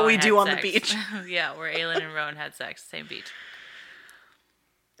That's and not Rowan what we do on sex. the beach. Yeah, where Aelin and Rowan had sex. Same beach.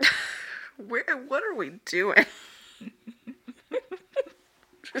 What are we doing?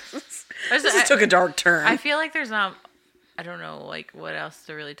 This took a dark turn. I feel like there's not, I don't know, like, what else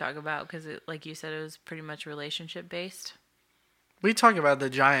to really talk about, because, like you said, it was pretty much relationship based. We talk about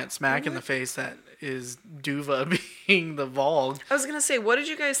the giant smack in the face that is Duva being the Vogue. I was going to say, what did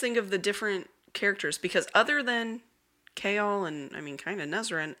you guys think of the different characters? Because other than Chaol and, kind of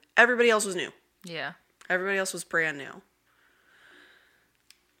Nezran, everybody else was new. Yeah. Everybody else was brand new.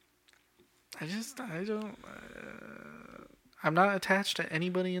 I'm not attached to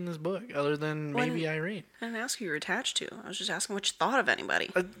anybody in this book other than maybe Irene. I didn't ask who you were attached to. I was just asking what you thought of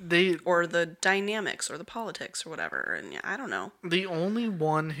anybody. Or the dynamics or the politics or whatever. And I don't know. The only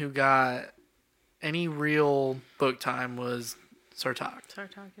one who got any real book time was Sartok.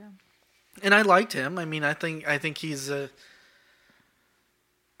 Sartok, yeah. And I liked him. I think he's I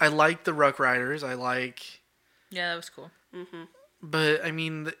like the Ruck Riders. Yeah, that was cool. Mm-hmm. But,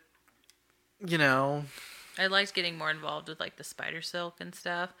 I liked getting more involved with, like, the spider silk and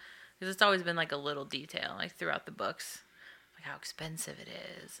stuff. Because it's always been, like, a little detail, like, throughout the books. Like, how expensive it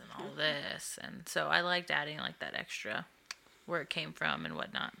is and all this. And so I liked adding, like, that extra, where it came from and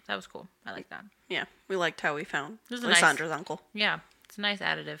whatnot. That was cool. I like that. Yeah, we liked how we found Lysandra's uncle. Yeah, it's a nice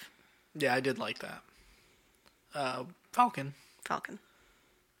additive. Yeah, I did like that. Falcon.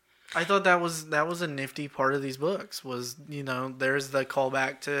 I thought that was a nifty part of these books was, there's the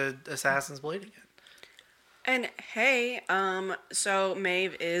callback to Assassin's Blade again. And hey, so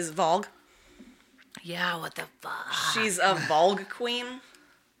Maeve is Volg. Yeah, what the fuck? She's a Volg queen.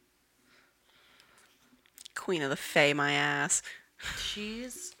 Queen of the Fae, my ass.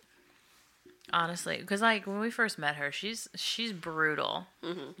 She's honestly, because like when we first met her, she's brutal,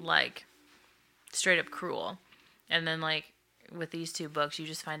 like straight up cruel, and then like with these two books, you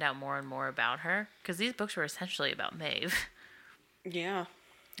just find out more and more about her because these books were essentially about Maeve. Yeah.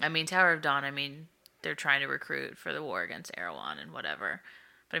 I mean, Tower of Dawn. I mean, they're trying to recruit for the war against Erewhon and whatever,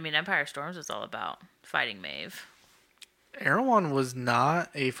 but I mean, Empire of Storms was all about fighting Maeve. Erewhon was not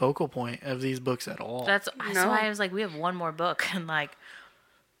a focal point of these books at all. That's No. why I was like, we have one more book, and like,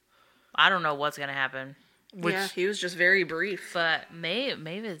 I don't know what's gonna happen. Yeah, he was just very brief. But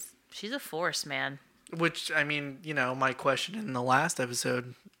Maeve is she's a force, man. Which, I mean, you know, my question in the last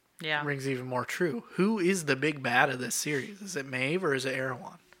episode Yeah. rings even more true. Who is the big bad of this series? Is it Maeve or is it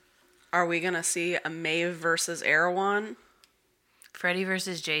Erewhon? Are we gonna see a Maeve versus Erewhon? Freddy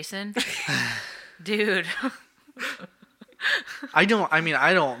versus Jason. Dude. I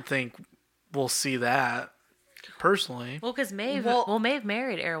don't think we'll see that personally. Well, because Maeve Maeve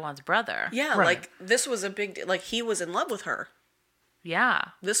married Erewhon's brother. Yeah, Right. like this was a big like he was in love with her. Yeah.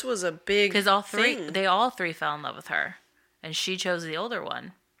 This was a big Because thing. they all three fell in love with her. And she chose the older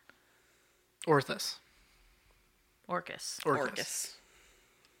one, Orthus. Orcus. Orcus.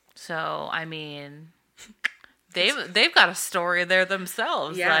 So, I mean, they've got a story there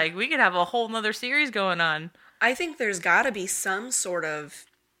themselves. Yeah. Like, we could have a whole nother series going on. I think there's got to be some sort of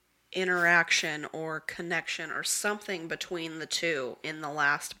interaction or connection or something between the two in the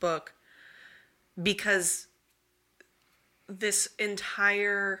last book because this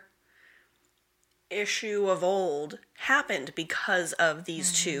entire issue of old happened because of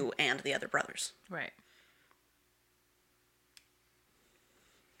these two and the other brothers. Right.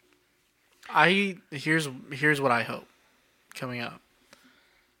 Here's what I hope coming up.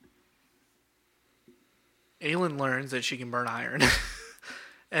 Aelin learns that she can burn iron,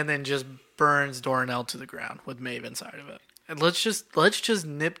 and then just burns Doranel to the ground with Maeve inside of it. And let's just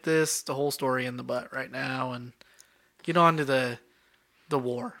nip the whole story in the butt right now and get on to the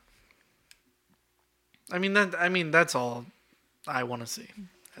war. I mean that's all I want to see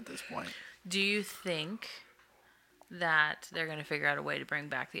at this point. Do you think that they're going to figure out a way to bring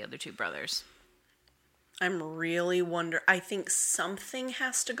back the other two brothers? I'm really I think something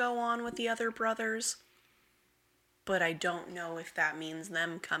has to go on with the other brothers, but I don't know if that means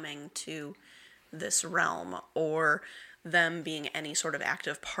them coming to this realm or them being any sort of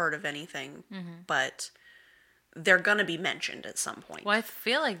active part of anything, but they're going to be mentioned at some point. Well, I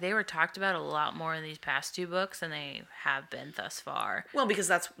feel like they were talked about a lot more in these past two books than they have been thus far. Well,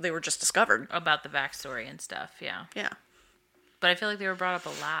 because they were just discovered. About the backstory and stuff, yeah. Yeah. But I feel like they were brought up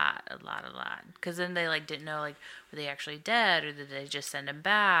a lot. Because then they like didn't know like were they actually dead or did they just send him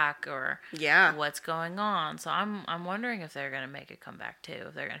back or Yeah. what's going on. So I'm wondering if they're gonna make it come back too.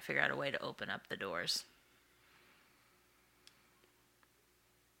 If they're gonna figure out a way to open up the doors.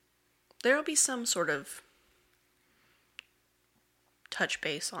 There'll be some sort of touch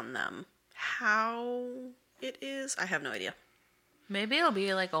base on them. How it is, I have no idea. Maybe it'll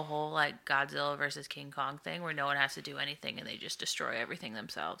be like a whole like Godzilla versus King Kong thing where no one has to do anything and they just destroy everything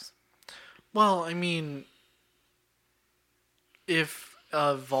themselves. Well, I mean, if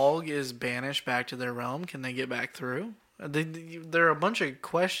Volg is banished back to their realm, can they get back through? There are a bunch of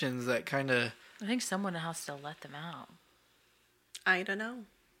questions that kind of... I think someone has to let them out. I don't know.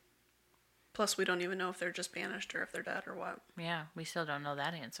 Plus, we don't even know if they're just banished or if they're dead or what. Yeah, we still don't know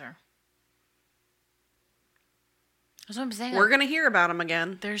that answer. That's what I'm saying. We're gonna hear about them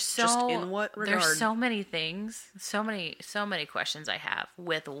again. There's just in what regard? There's so many things, so many questions I have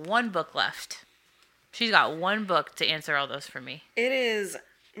with one book left. She's got one book to answer all those for me. It is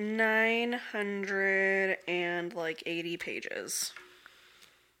 980 pages.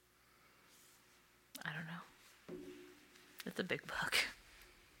 I don't know. It's a big book.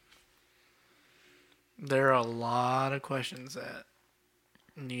 There are a lot of questions that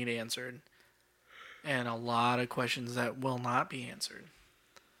need answered. And a lot of questions that will not be answered.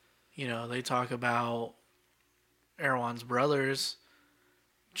 You know, they talk about Erewhon's brothers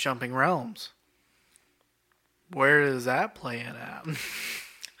jumping realms. Where does that play in at?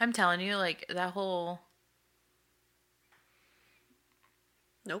 I'm telling you, like, that whole...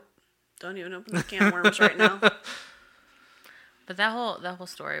 Nope. Don't even open the can of worms right now. But that whole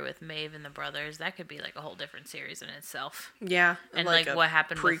story with Maeve and the brothers, that could be like a whole different series in itself. Yeah. And like a what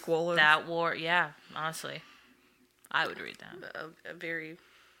happened prequel with of that war. Yeah, honestly. I would read that. a very,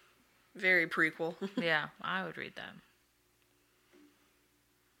 very prequel. Yeah, I would read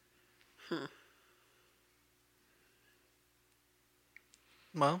that.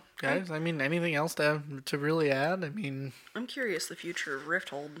 Well, guys, I mean, anything else to really add? I mean, I'm curious the future of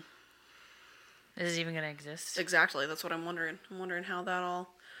Rifthold. Is it even going to exist? Exactly, that's what I'm wondering. I'm wondering how that all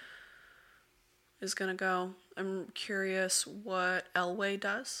is going to go. I'm curious what Elway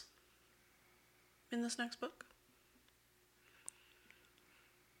does in this next book.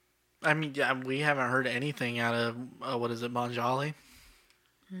 I mean, yeah, we haven't heard anything out of, what is it, Bonjali?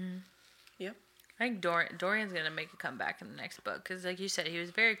 Yep. I think Dorian's going to make a comeback in the next book. Because, like you said, he was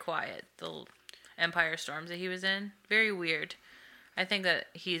very quiet. The Empire Storms that he was in. Very weird. I think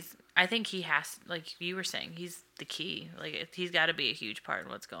he has, like you were saying, he's the key. Like, he's got to be a huge part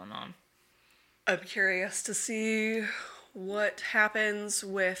in what's going on. I'm curious to see what happens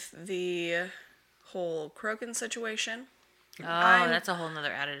with the whole Krogan situation. Oh, that's a whole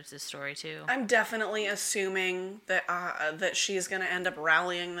nother additive to the story, too. I'm definitely assuming that that she's going to end up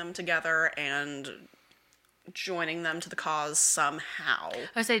rallying them together and joining them to the cause somehow.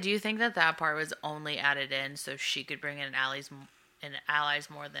 I say, do you think that part was only added in so she could bring in allies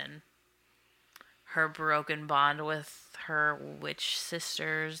more than her broken bond with her witch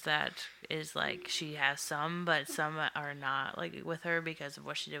sisters? That is like she has some, but some are not like with her because of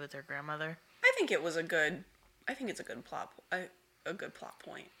what she did with her grandmother. I think it's a good plot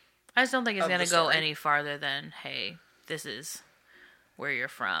point. I just don't think it's going to go story. any farther than, hey, this is where you're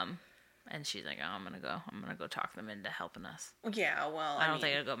from. And she's like, oh, I'm going to go talk them into helping us. Yeah, well, I don't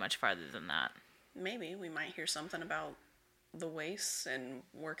think it'll go much farther than that. Maybe we might hear something about the wastes and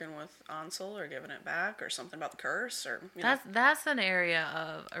working with Ansel or giving it back or something about the curse or That's an area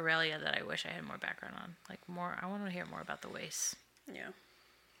of Aurelia that I wish I had more background on. Like I want to hear more about the wastes. Yeah.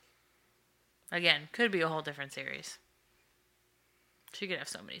 Again, could be a whole different series. She could have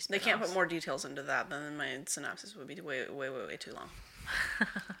so many spin-offs. They can't put more details into that, then my synopsis would be way too long.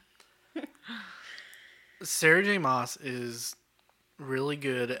 Sarah J. Maas is really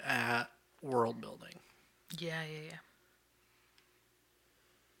good at world building. Yeah.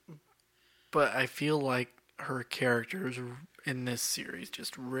 But I feel like her characters in this series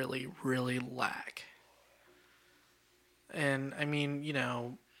just really, really lack. And, I mean,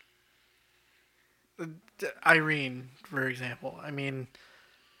 Irene, for example. I mean,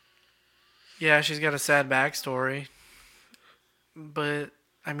 yeah, she's got a sad backstory. But,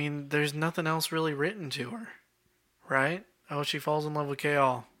 I mean, there's nothing else really written to her. Right? Oh, she falls in love with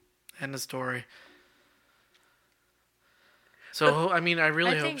Kaol. End of story. So, I mean, I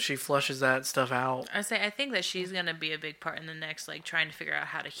really hope she flushes that stuff out. I think that she's going to be a big part in the next, like, trying to figure out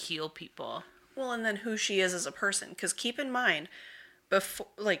how to heal people. Well, and then who she is as a person. Because keep in mind, before,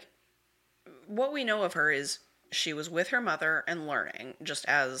 like, what we know of her is she was with her mother and learning, just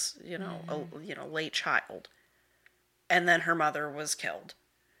as, a late child. And then her mother was killed.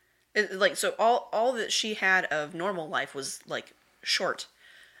 So all that she had of normal life was, like, short.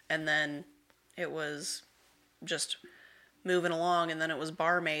 And then it was just moving along, and then it was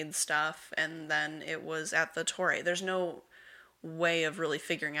barmaid stuff, and then it was at the Torre. There's no way of really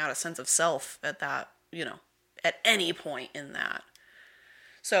figuring out a sense of self at that, at any point in that.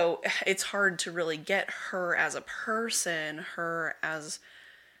 So it's hard to really get her as a person, her as,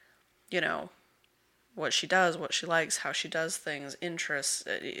 what she does, what she likes, how she does things, interests,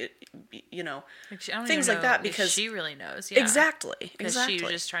 things like that, because she really knows. Yeah. Exactly. Because she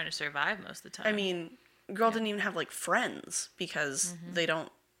was just trying to survive most of the time. I mean, girl didn't even have, like, friends because they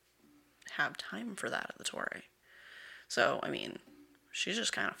don't have time for that at the Torre. So, I mean, she's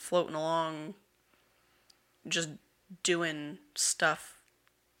just kind of floating along, just doing stuff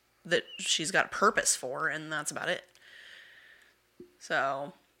that she's got a purpose for, and that's about it.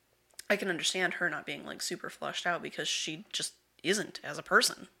 So, I can understand her not being, like, super fleshed out because she just isn't as a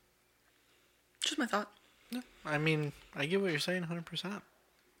person. Just my thought. Yeah, I mean, I get what you're saying 100%.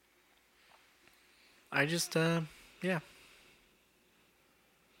 I just, yeah.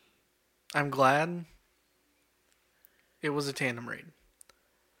 I'm glad it was a tandem read.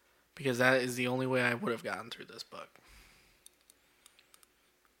 Because that is the only way I would have gotten through this book.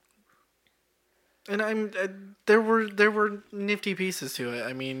 And there were nifty pieces to it.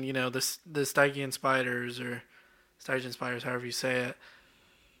 I mean, the Stygian spiders, or Stygian spiders, however you say it,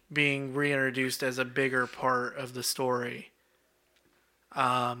 being reintroduced as a bigger part of the story.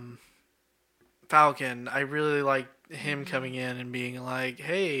 Falcon, I really liked him coming in and being like,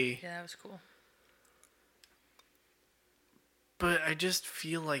 hey. Yeah, that was cool. But I just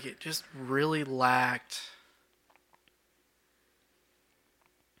feel like it just really lacked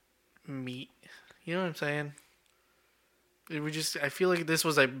meat. You know what I'm saying? I feel like this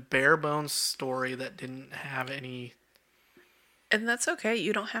was a bare bones story that didn't have any. And that's okay.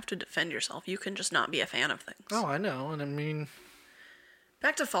 You don't have to defend yourself. You can just not be a fan of things. Oh, I know. And I mean,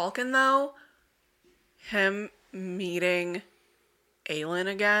 Back to Falcon, though. Him meeting Aelin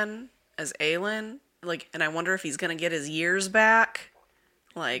again as Aelin. Like, and I wonder if he's going to get his years back.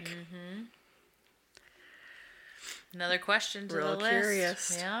 Like... Another question to Real the list.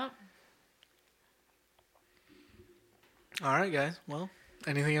 curious. Yep. All right, guys. Well,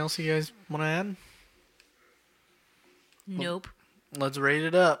 anything else you guys want to add? Nope. Let's rate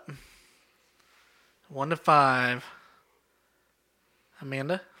it up. 1 to 5.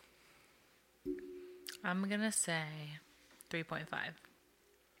 Amanda? I'm going to say 3.5.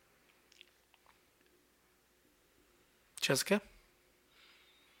 Jessica?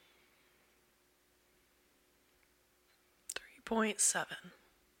 3.7.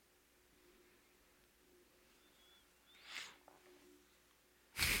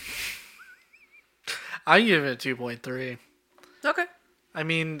 I give it 2.3. Okay. I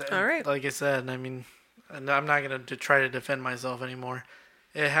mean, All right. like I said, and I'm not going to try to defend myself anymore.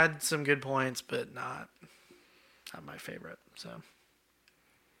 It had some good points, but not my favorite. So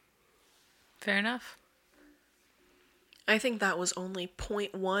Fair enough. I think that was only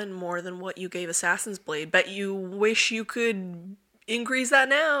 0.1 more than what you gave Assassin's Blade. Bet you wish you could increase that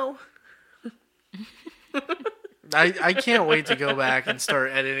now. I can't wait to go back and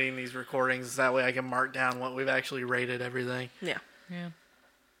start editing these recordings. That way I can mark down what we've actually rated everything. Yeah. Yeah.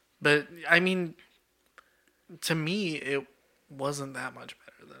 But, I mean, to me, it wasn't that much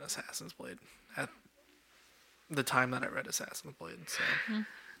better than Assassin's Blade at the time that I read Assassin's Blade. So.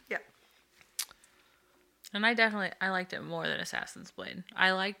 Yeah. And I liked it more than Assassin's Blade.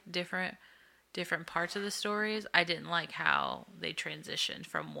 I liked different parts of the stories. I didn't like how they transitioned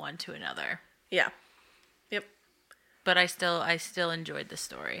from one to another. Yeah. Yep. But I still enjoyed the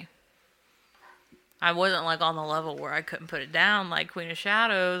story. I wasn't like on the level where I couldn't put it down like Queen of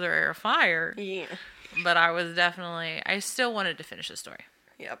Shadows or Heir of Fire. Yeah. But I still wanted to finish the story.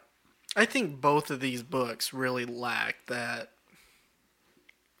 Yep. I think both of these books really lack that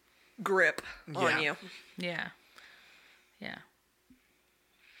Grip on you. Yeah. Yeah.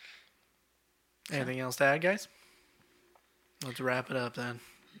 Anything else to add, guys? Let's wrap it up then.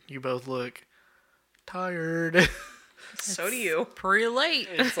 You both look tired. So do you. Pretty late.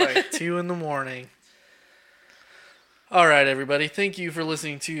 It's like 2 a.m. All right, everybody. Thank you for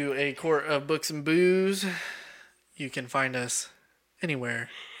listening to A Court of Books and Booze. You can find us anywhere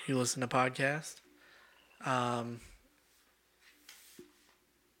you listen to podcasts.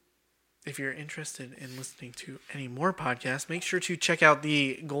 If you're interested in listening to any more podcasts, make sure to check out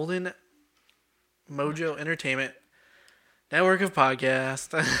the Golden Mojo Entertainment network of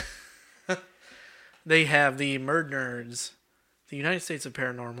podcasts. They have the Murd Nerds, the United States of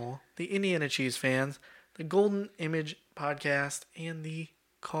Paranormal, the Indiana Cheese Fans, the Golden Image Podcast, and the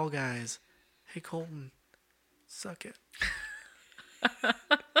Call Guys. Hey, Colton, suck it.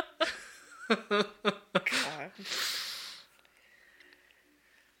 God.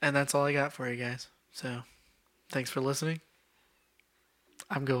 And that's all I got for you guys. So, thanks for listening.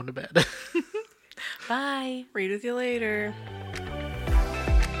 I'm going to bed. Bye. Read with you later.